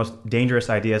think one of the most dangerous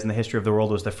ideas in the history of the world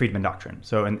was the Friedman Doctrine.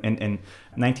 So in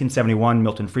 1971,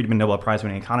 Milton Friedman, Nobel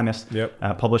Prize-winning economist,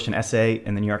 published an essay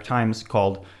in the New York Times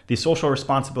called "The Social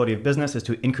Responsibility of Business is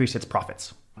to Increase Its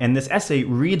Profits." And this essay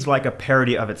reads like a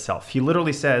parody of itself. He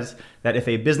literally says that if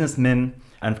a businessman,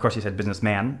 and of course he said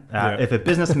businessman, if a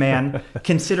businessman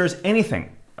considers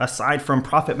anything aside from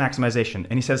profit maximization,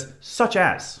 and he says, such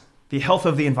as the health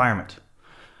of the environment,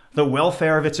 the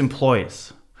welfare of its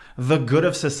employees, the good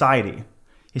of society.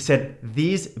 He said,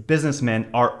 these businessmen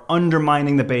are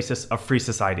undermining the basis of free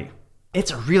society.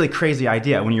 It's a really crazy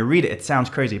idea. When you read it, it sounds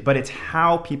crazy, but it's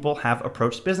how people have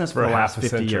approached business for the last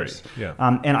 50 years. Yeah.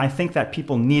 And I think that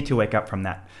people need to wake up from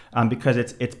that because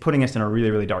it's putting us in a really,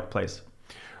 really dark place.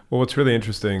 Well, what's really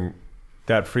interesting,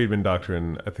 that Friedman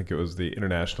Doctrine, I think it was the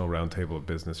International Roundtable of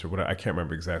Business or whatever, I can't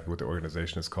remember exactly what the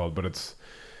organization is called, but it's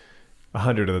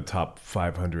 100 of the top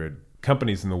 500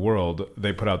 companies in the world.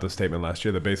 They put out this statement last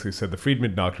year that basically said the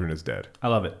Friedman Doctrine is dead. I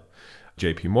love it.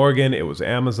 JP Morgan, it was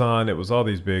Amazon, it was all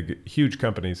these big, huge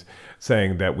companies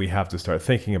saying that we have to start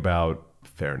thinking about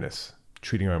fairness,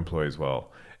 treating our employees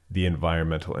well, the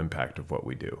environmental impact of what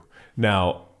we do.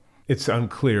 Now, it's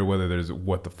unclear whether there's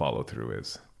what the follow-through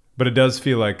is. But it does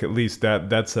feel like at least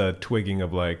that's a twigging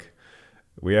of like,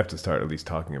 we have to start at least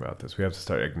talking about this. We have to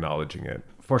start acknowledging it.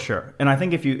 For sure. And I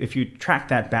think if you track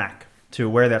that back to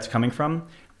where that's coming from,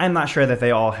 I'm not sure that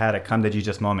they all had a come to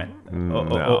Jesus moment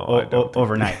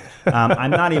overnight.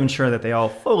 I'm not even sure that they all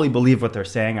fully believe what they're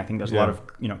saying. I think there's a lot of,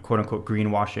 quote unquote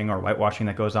greenwashing or whitewashing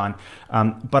that goes on.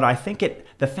 But I think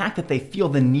the fact that they feel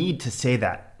the need to say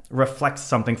that reflects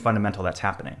something fundamental that's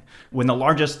happening. When the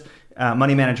largest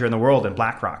money manager in the world, in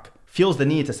BlackRock, feels the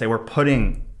need to say we're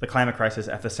putting the climate crisis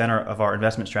at the center of our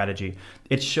investment strategy,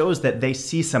 it shows that they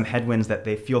see some headwinds that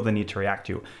they feel the need to react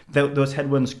to. Those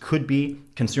headwinds could be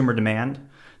consumer demand.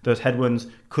 Those headwinds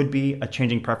could be a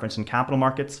changing preference in capital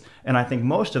markets. And I think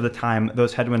most of the time,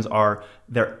 those headwinds are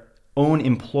their own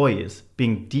employees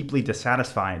being deeply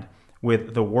dissatisfied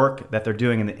with the work that they're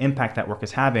doing and the impact that work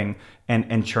is having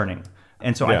and churning.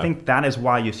 And so I think that is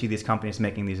why you see these companies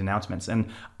making these announcements. And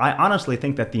I honestly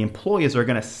think that the employees are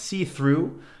going to see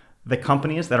through the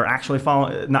companies that are actually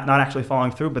not actually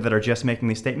following through, but that are just making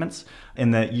these statements.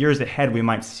 In the years ahead, we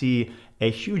might see a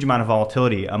huge amount of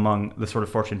volatility among the sort of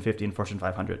Fortune 50 and Fortune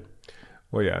 500.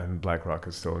 Well, yeah, and BlackRock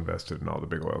is still invested in all the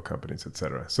big oil companies, et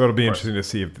cetera. So it'll be interesting to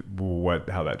see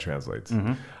how that translates.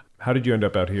 Mm-hmm. How did you end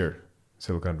up out here,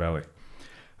 Silicon Valley?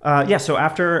 So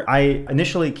after I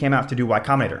initially came out to do Y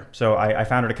Combinator, so I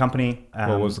founded a company.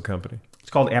 What was the company? It's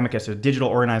called Amicus. It's digital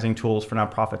organizing tools for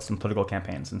nonprofits and political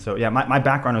campaigns. And so, my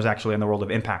background was actually in the world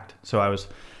of impact. So I was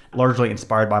largely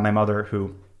inspired by my mother,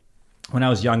 who, when I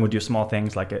was young, would do small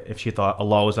things like if she thought a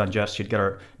law was unjust, she'd get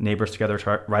our neighbors together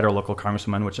to write our local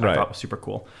congresswoman, which I thought was super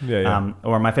cool.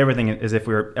 Or my favorite thing is if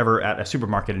we were ever at a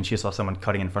supermarket and she saw someone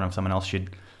cutting in front of someone else, she'd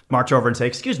march over and say,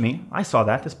 "Excuse me, I saw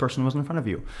that. This person was in front of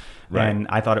you." Right. And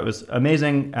I thought it was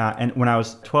amazing. And when I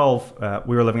was 12,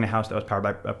 we were living in a house that was powered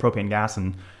by propane gas,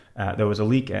 and there was a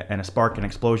leak and a spark and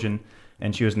explosion.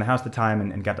 And she was in the house at the time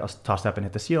and got tossed up and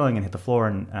hit the ceiling and hit the floor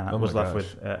and was left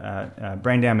with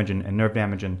brain damage and nerve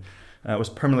damage and was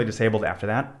permanently disabled after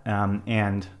that.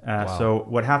 So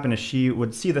what happened is she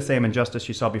would see the same injustice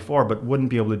she saw before, but wouldn't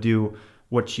be able to do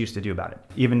what she used to do about it.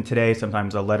 Even today,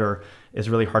 sometimes a letter is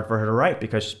really hard for her to write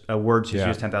because a word she's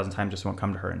used 10,000 times just won't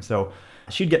come to her. And so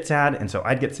she'd get sad, and so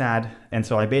I'd get sad. And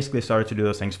so I basically started to do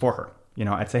those things for her.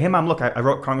 I'd say, "Hey, Mom, look, I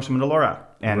wrote Congresswoman DeLauro."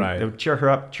 And it would cheer her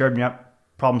up, cheered me up,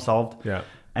 problem solved. Yeah.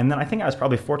 And then I think I was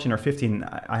probably 14 or 15,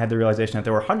 I had the realization that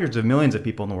there were hundreds of millions of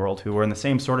people in the world who were in the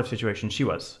same sort of situation she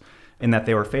was, in that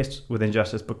they were faced with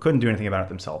injustice but couldn't do anything about it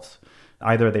themselves.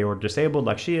 Either they were disabled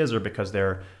like she is, or because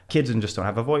they're kids and just don't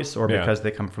have a voice, or because they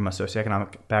come from a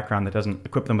socioeconomic background that doesn't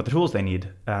equip them with the tools they need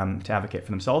to advocate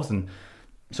for themselves. And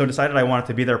So I decided I wanted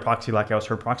to be their proxy like I was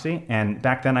her proxy. And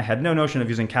back then I had no notion of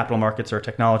using capital markets or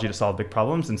technology to solve big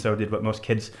problems. And so did what most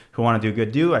kids who want to do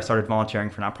good do. I started volunteering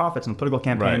for nonprofits and political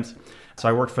campaigns. Right. So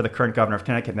I worked for the current governor of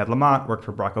Connecticut, Ned Lamont, worked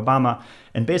for Barack Obama.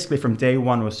 And basically from day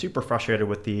one was super frustrated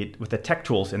with the tech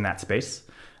tools in that space.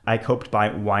 I coped by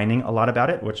whining a lot about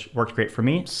it, which worked great for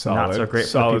me. Not so great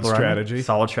for the people around me.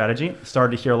 Solid strategy.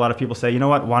 Started to hear a lot of people say, you know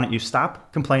what, why don't you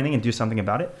stop complaining and do something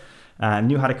about it?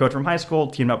 Knew how to code from high school,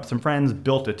 teamed up with some friends,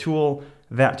 built a tool.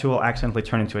 That tool accidentally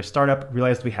turned into a startup,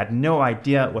 realized we had no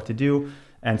idea what to do.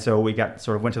 And so we went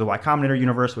to the Y Combinator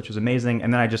universe, which was amazing.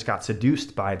 And then I just got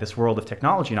seduced by this world of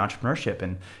technology and entrepreneurship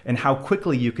and how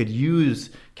quickly you could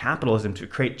use capitalism to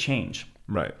create change.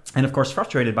 Right. And of course,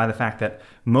 frustrated by the fact that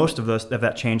most of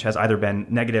that change has either been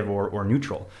negative or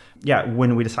neutral. Yeah,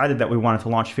 when we decided that we wanted to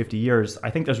launch 50 Years, I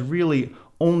think there's really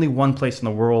only one place in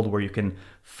the world where you can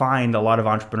find a lot of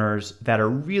entrepreneurs that are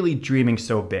really dreaming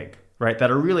so big, right?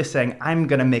 That are really saying, I'm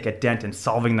going to make a dent in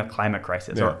solving the climate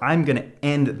crisis, or I'm going to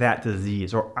end that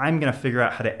disease, or I'm going to figure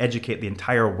out how to educate the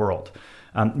entire world.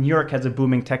 New York has a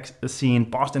booming tech scene,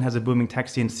 Boston has a booming tech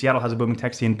scene, Seattle has a booming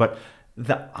tech scene, but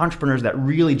the entrepreneurs that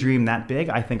really dream that big,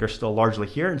 I think, are still largely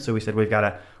here. And so we said, we've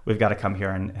got to come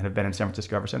here and have been in San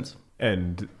Francisco ever since.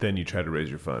 And then you tried to raise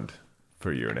your fund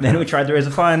for a year and a half. Then we tried to raise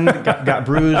a fund, got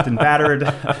bruised and battered.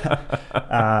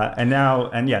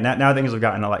 Now things have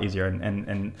gotten a lot easier.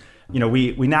 And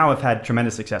we now have had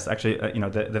tremendous success. Actually,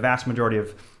 the vast majority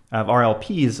of our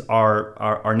LPs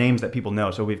are names that people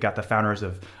know. So we've got the founders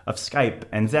of Skype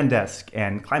and Zendesk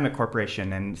and Climate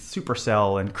Corporation and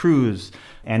Supercell and Cruise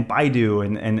and Baidu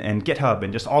and GitHub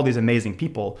and just all these amazing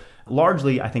people.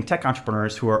 Largely, I think, tech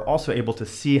entrepreneurs who are also able to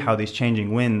see how these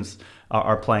changing winds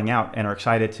are playing out and are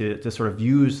excited to sort of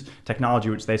use technology,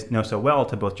 which they know so well,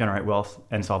 to both generate wealth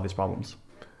and solve these problems.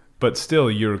 But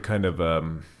still, you're kind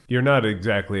of, you're not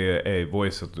exactly a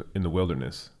voice in the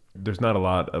wilderness. There's not a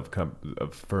lot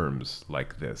of firms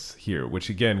like this here, which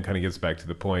again kind of gets back to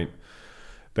the point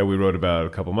that we wrote about a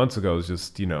couple months ago. Is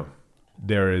just,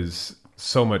 there is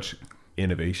so much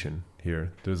innovation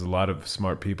here. There's a lot of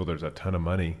smart people. There's a ton of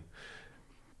money.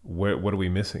 What are we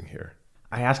missing here?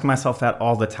 I ask myself that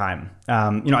all the time.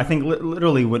 I think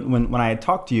literally when I had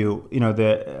talked to you,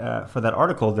 for that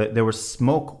article, that there was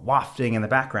smoke wafting in the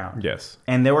background. Yes.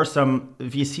 And there were some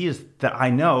VCs that I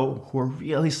know who are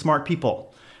really smart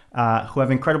people, who have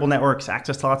incredible networks,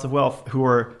 access to lots of wealth, who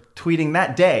were tweeting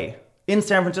that day in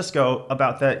San Francisco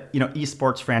about the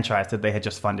esports franchise that they had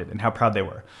just funded and how proud they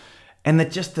were. And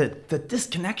that just the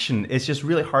disconnection is just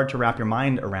really hard to wrap your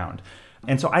mind around.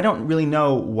 And so I don't really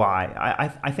know why.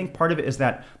 I think part of it is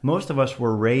that most of us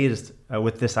were raised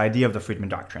with this idea of the Friedman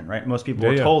Doctrine, right? Most people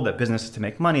were told that business is to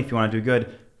make money. If you want to do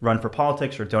good, run for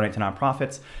politics or donate to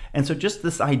nonprofits. And so just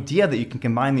this idea that you can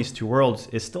combine these two worlds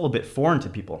is still a bit foreign to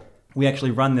people. We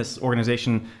actually run this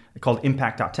organization called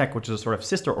Impact.Tech, which is a sort of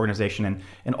sister organization.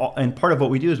 And part of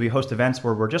what we do is we host events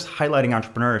where we're just highlighting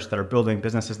entrepreneurs that are building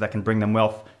businesses that can bring them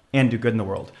wealth and do good in the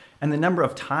world. And the number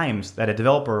of times that a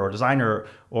developer or designer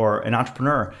or an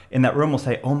entrepreneur in that room will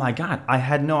say, oh my God, I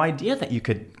had no idea that you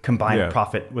could combine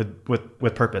profit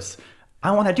with purpose.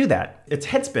 I want to do that. It's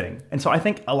head spinning. And so I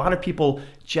think a lot of people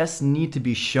just need to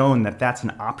be shown that that's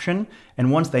an option.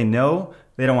 And once they know,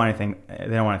 they don't want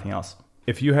anything else.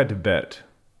 If you had to bet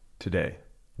today,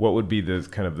 what would be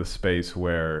the space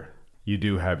where you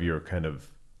do have your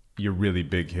really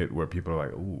big hit where people are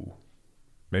like, ooh,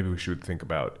 maybe we should think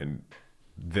about in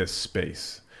this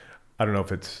space? I don't know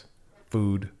if it's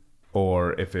food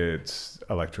or if it's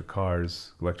electric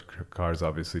cars. Electric cars,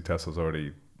 obviously, Tesla's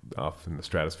already off in the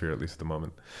stratosphere, at least at the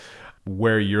moment.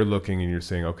 Where you're looking and you're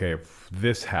saying, okay, if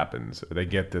this happens, they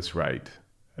get this right,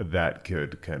 that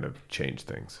could kind of change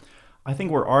things. I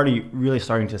think we're already really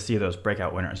starting to see those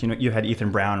breakout winners. You had Ethan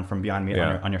Brown from Beyond Meat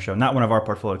on your show. Not one of our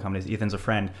portfolio companies. Ethan's a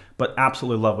friend, but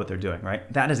absolutely love what they're doing,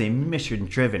 right? That is a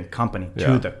mission-driven company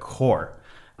to the core,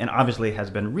 and obviously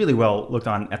has been really well looked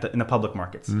on in the public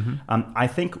markets. Mm-hmm. I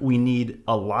think we need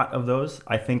a lot of those.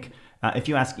 I think if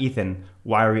you ask Ethan,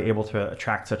 why are we able to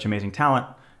attract such amazing talent?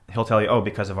 He'll tell you,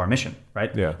 because of our mission,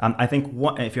 right? Yeah. I think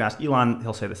if you ask Elon,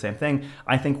 he'll say the same thing.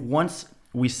 I think once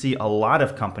we see a lot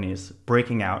of companies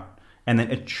breaking out and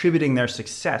then attributing their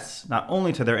success not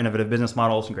only to their innovative business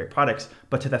models and great products,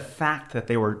 but to the fact that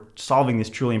they were solving these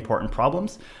truly important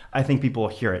problems, I think people will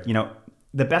hear it.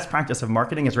 The best practice of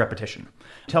marketing is repetition.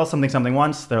 Tell something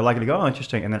once, they're likely to go, oh,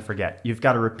 interesting, and then forget. You've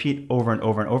got to repeat over and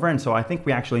over and over. And so I think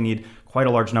we actually need quite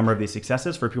a large number of these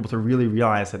successes for people to really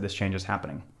realize that this change is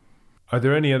happening. Are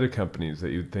there any other companies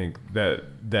that you think that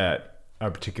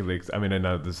are particularly, I mean, I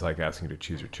know this is like asking you to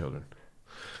choose your children,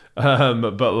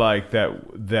 but like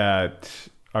that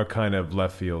are kind of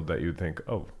left field that you'd think,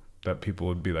 oh, that people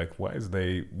would be like, what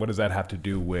does that have to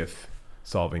do with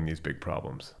solving these big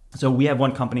problems? So we have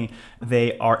one company,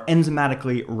 they are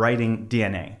enzymatically writing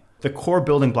DNA. The core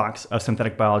building blocks of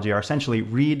synthetic biology are essentially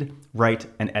read, write,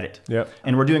 and edit. Yep.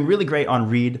 And we're doing really great on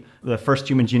read. The first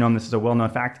human genome, this is a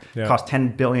well-known fact, cost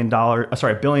 $1 billion,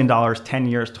 10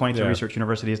 years, 22 research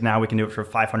universities. Now we can do it for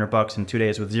 $500 in 2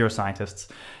 days with 0 scientists.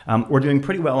 We're doing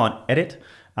pretty well on edit.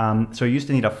 So you used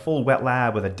to need a full wet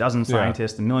lab with a dozen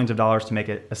scientists and millions of dollars to make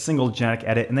a single genetic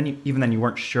edit. And then even then you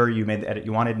weren't sure you made the edit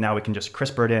you wanted. Now we can just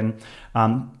CRISPR it in.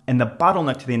 And the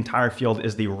bottleneck to the entire field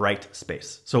is the write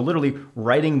space. So literally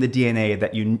writing the DNA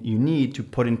that you need to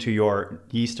put into your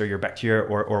yeast or your bacteria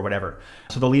or whatever.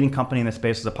 So the leading company in this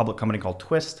space is a public company called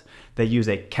Twist. They use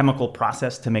a chemical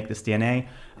process to make this DNA.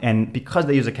 And because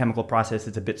they use a chemical process,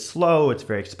 it's a bit slow, it's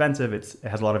very expensive, it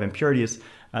has a lot of impurities.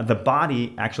 The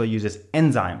body actually uses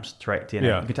enzymes to write DNA.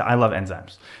 Yeah. You can tell I love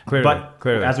enzymes.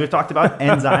 Clearly. As we've talked about,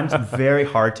 enzymes very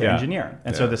hard to engineer.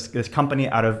 And so this company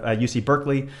out of UC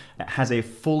Berkeley has a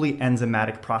fully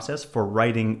enzymatic process for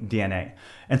writing DNA.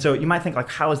 And so you might think, like,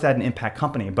 how is that an impact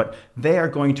company? But they are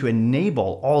going to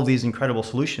enable all of these incredible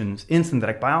solutions in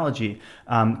synthetic biology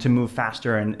to move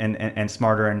faster and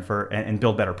smarter and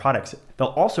build better products. They'll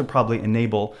also probably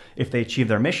enable, if they achieve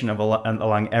their mission of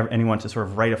allowing anyone to sort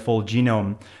of write a full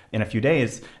genome in a few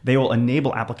days, they will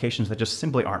enable applications that just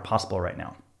simply aren't possible right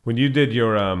now. When you did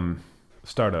your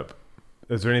startup,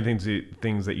 is there anything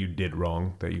things that you did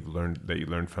wrong that you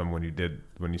learned from when you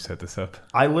set this up?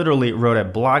 I literally wrote a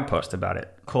blog post about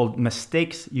it called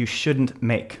 "Mistakes You Shouldn't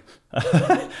Make."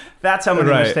 That's how many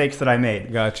mistakes that I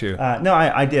made. Got you. No,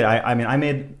 I did. I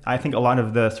made I think a lot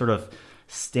of the sort of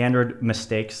standard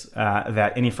mistakes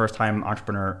that any first-time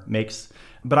entrepreneur makes.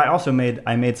 But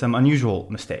I made some unusual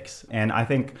mistakes. And I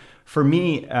think for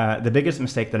me, the biggest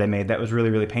mistake that I made that was really,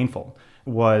 really painful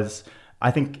was, I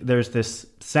think there's this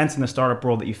sense in the startup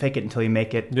world that you fake it until you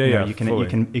make it. You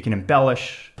can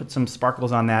embellish, put some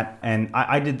sparkles on that. And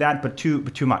I did that, but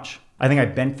too much. I think I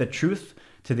bent the truth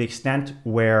to the extent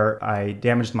where I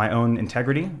damaged my own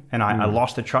integrity and I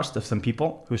lost the trust of some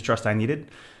people whose trust I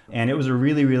needed. And it was a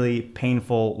really, really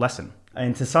painful lesson.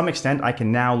 And to some extent, I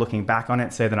can now, looking back on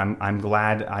it, say that I'm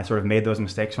glad I sort of made those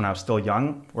mistakes when I was still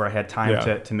young, where I had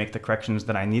time to make the corrections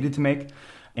that I needed to make.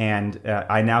 And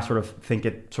I now sort of think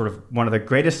it sort of one of the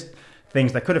greatest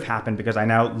things that could have happened, because I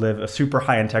now live a super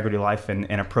high integrity life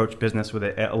and approach business with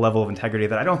a level of integrity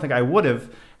that I don't think I would have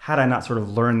had I not sort of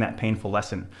learned that painful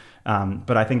lesson.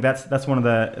 But I think that's one of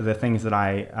the things that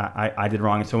I did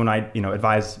wrong. And so when I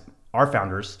advise our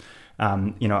founders,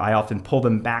 I often pull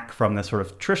them back from the sort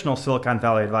of traditional Silicon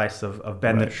Valley advice of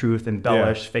bend the truth,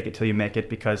 embellish, fake it till you make it,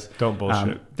 because don't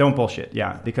bullshit. Don't bullshit,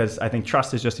 because I think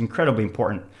trust is just incredibly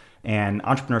important, and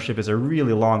entrepreneurship is a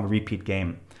really long repeat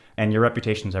game, and your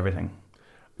reputation is everything.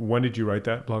 When did you write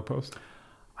that blog post?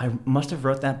 I must have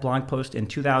wrote that blog post in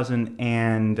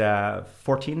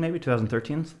 2014, maybe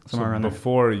 2013, somewhere around there.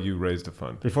 Before you raised the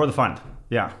fund. Before the fund,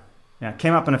 yeah. Yeah,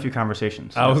 came up in a few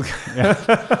conversations. So. I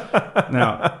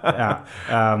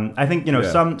think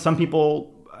some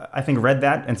people I think read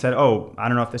that and said, "Oh, I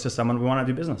don't know if this is someone we want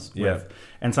to do business with."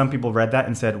 And some people read that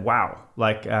and said, "Wow,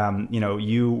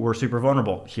 you were super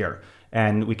vulnerable here,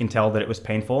 and we can tell that it was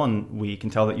painful, and we can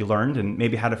tell that you learned, and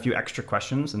maybe had a few extra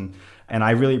questions." And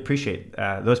I really appreciate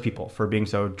those people for being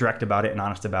so direct about it and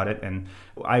honest about it. And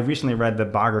I recently read the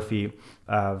biography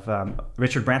of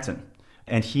Richard Branson.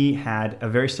 And he had a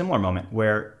very similar moment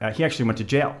where he actually went to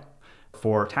jail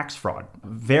for tax fraud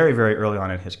very, very early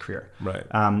on in his career. Right.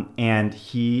 And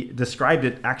he described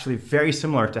it actually very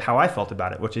similar to how I felt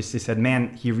about it, which is he said,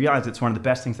 he realized it's one of the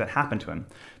best things that happened to him,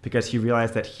 because he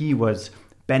realized that he was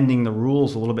bending the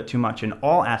rules a little bit too much in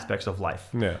all aspects of life.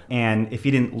 Yeah. And if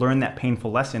he didn't learn that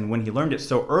painful lesson when he learned it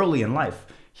so early in life,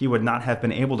 he would not have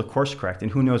been able to course correct, and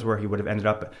who knows where he would have ended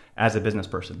up as a business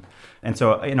person. And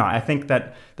so, I think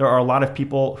that there are a lot of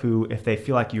people who, if they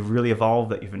feel like you've really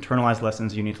evolved, that you've internalized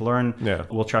lessons you need to learn,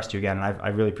 will trust you again. And I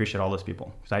really appreciate all those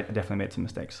people, because I definitely made some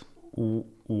mistakes.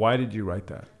 Why did you write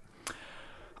that?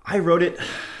 I wrote it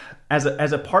as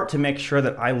a part to make sure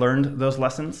that I learned those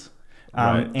lessons,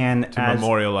 and to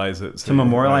memorialize it. To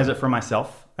memorialize it for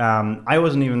myself. I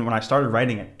wasn't even, when I started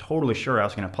writing it, totally sure I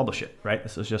was going to publish it, right?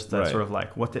 This was just sort of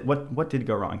like, what did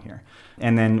go wrong here?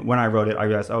 And then when I wrote it, I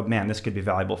realized, oh man, this could be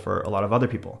valuable for a lot of other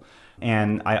people.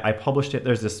 And I published it.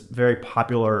 There's this very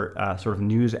popular sort of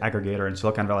news aggregator in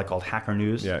Silicon Valley called Hacker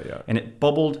News. And it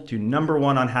bubbled to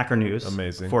 #1 on Hacker News.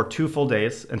 Amazing. For 2 full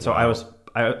days. And so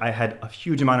I had a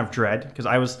huge amount of dread, because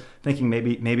I was thinking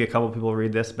maybe a couple of people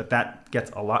read this, but that gets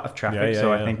a lot of traffic.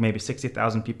 I think maybe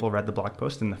 60,000 people read the blog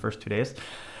post in the first 2 days.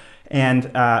 and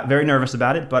very nervous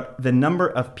about it. But the number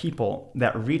of people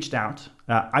that reached out,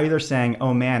 either saying,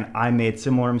 oh man, I made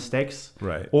similar mistakes,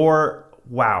 right, or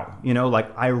wow, like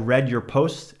I read your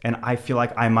post and I feel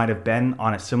like I might have been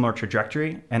on a similar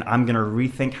trajectory and I'm going to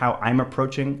rethink how I'm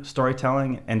approaching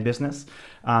storytelling and business.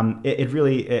 It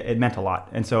really meant a lot.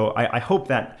 And so I hope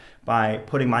that by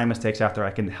putting my mistakes out there,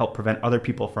 I can help prevent other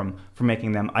people from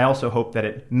making them. I also hope that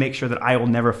it makes sure that I will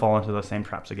never fall into those same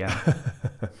traps again.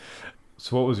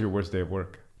 So what was your worst day of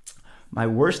work? My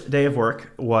worst day of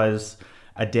work was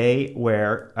a day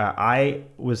where I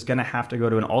was going to have to go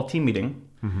to an all-team meeting.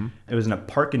 Mm-hmm. It was in a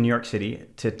park in New York City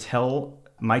to tell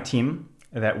my team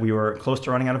that we were close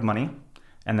to running out of money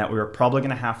and that we were probably going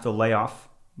to have to lay off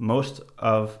most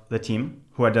of the team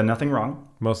who had done nothing wrong.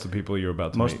 Most of the people you were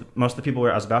about to meet. Most of the people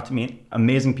I was about to meet.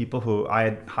 Amazing people who I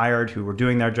had hired who were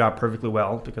doing their job perfectly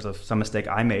well because of some mistake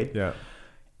I made. Yeah.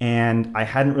 And I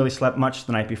hadn't really slept much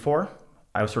the night before.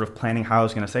 I was sort of planning how I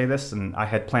was going to say this, and I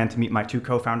had planned to meet my 2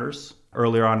 co-founders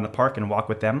earlier on in the park and walk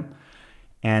with them.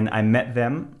 And I met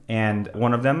them, and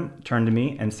one of them turned to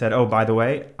me and said, oh, by the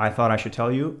way, I thought I should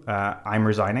tell you, I'm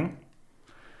resigning.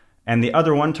 And the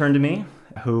other one turned to me,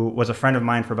 who was a friend of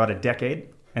mine for about a decade,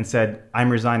 and said,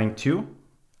 I'm resigning too,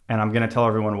 and I'm going to tell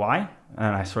everyone why.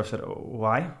 And I sort of said, oh,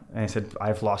 why? And he said,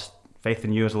 I've lost faith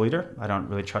in you as a leader. I don't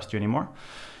really trust you anymore.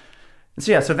 And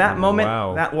so so that moment,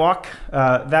 that walk,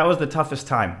 that was the toughest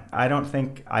time. I don't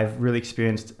think I've really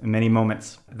experienced many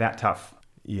moments that tough.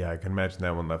 Yeah, I can imagine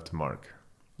that one left a mark.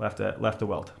 Left a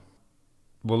welt.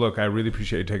 Well, look, I really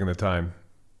appreciate you taking the time.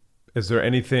 Is there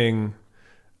anything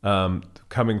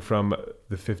coming from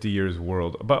the 50 years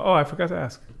world? But I forgot to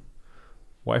ask.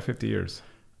 Why 50 years?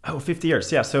 Oh, 50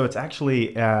 years. Yeah. So it's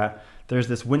actually, there's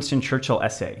this Winston Churchill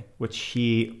essay, which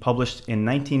he published in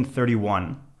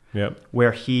 1931,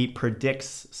 where he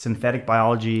predicts synthetic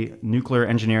biology, nuclear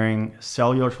engineering,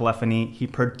 cellular telephony. He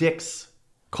predicts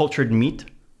cultured meat.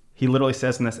 He literally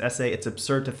says in this essay, it's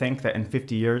absurd to think that in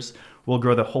 50 years, we'll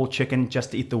grow the whole chicken just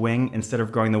to eat the wing instead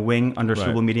of growing the wing under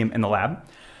suitable medium in the lab.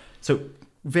 So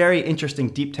very interesting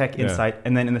deep tech insight.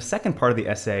 And then in the second part of the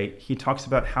essay, he talks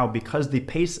about how because the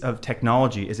pace of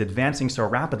technology is advancing so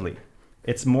rapidly,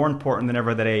 it's more important than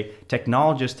ever that a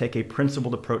technologist take a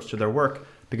principled approach to their work,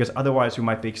 because otherwise we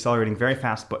might be accelerating very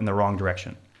fast but in the wrong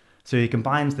direction. So he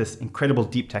combines this incredible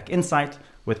deep tech insight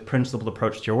with principled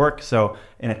approach to your work. So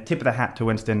in a tip of the hat to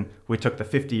Winston, we took the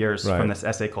 50 years from this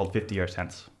essay called 50 Years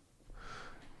Hence.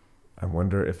 I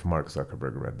wonder if Mark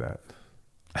Zuckerberg read that.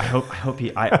 I hope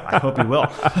he will.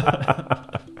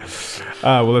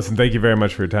 Well, listen, thank you very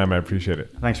much for your time. I appreciate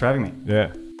it. Thanks for having me.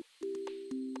 Yeah.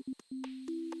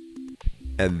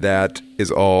 And that is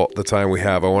all the time we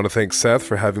have. I want to thank Seth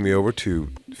for having me over to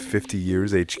 50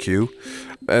 Years HQ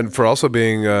and for also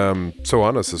being so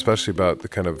honest, especially about the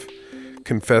kind of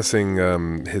confessing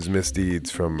his misdeeds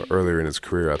from earlier in his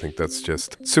career. I think that's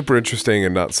just super interesting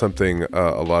and not something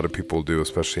a lot of people do,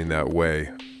 especially in that way.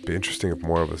 It'd be interesting if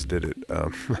more of us did it. I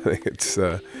think it's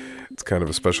kind of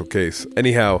a special case.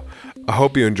 Anyhow, I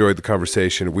hope you enjoyed the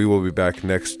conversation. We will be back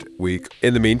next week.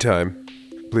 In the meantime,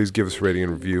 please give us a rating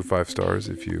and review, 5 stars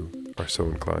if you are so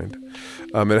inclined.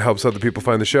 It helps other people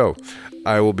find the show.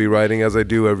 I will be writing, as I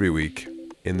do every week,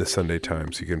 in the Sunday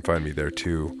Times. You can find me there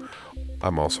too.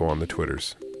 I'm also on the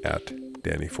Twitters at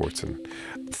Danny Fortson.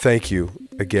 Thank you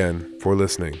again for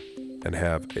listening and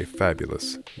have a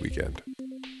fabulous weekend.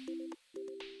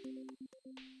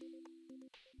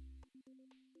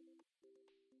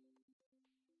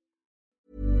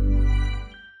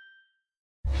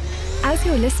 As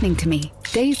you're listening to me,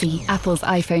 Daisy, Apple's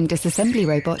iPhone disassembly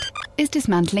robot, is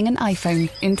dismantling an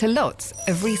iPhone into lots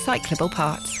of recyclable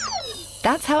parts.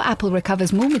 That's how Apple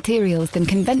recovers more materials than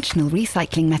conventional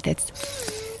recycling methods.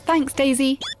 Thanks,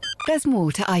 Daisy. There's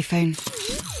more to iPhone.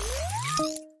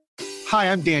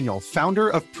 Hi, I'm Daniel, founder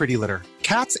of Pretty Litter.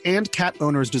 Cats and cat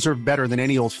owners deserve better than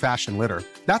any old-fashioned litter.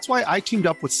 That's why I teamed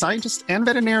up with scientists and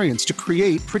veterinarians to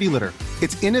create Pretty Litter.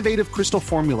 Its innovative crystal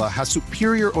formula has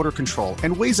superior odor control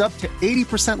and weighs up to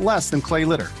 80% less than clay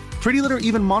litter. Pretty Litter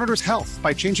even monitors health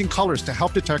by changing colors to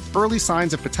help detect early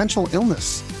signs of potential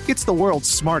illness. It's the world's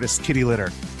smartest kitty litter.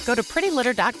 Go to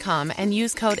prettylitter.com and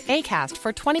use code ACAST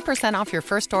for 20% off your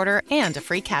first order and a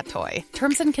free cat toy.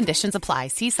 Terms and conditions apply.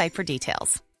 See site for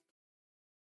details.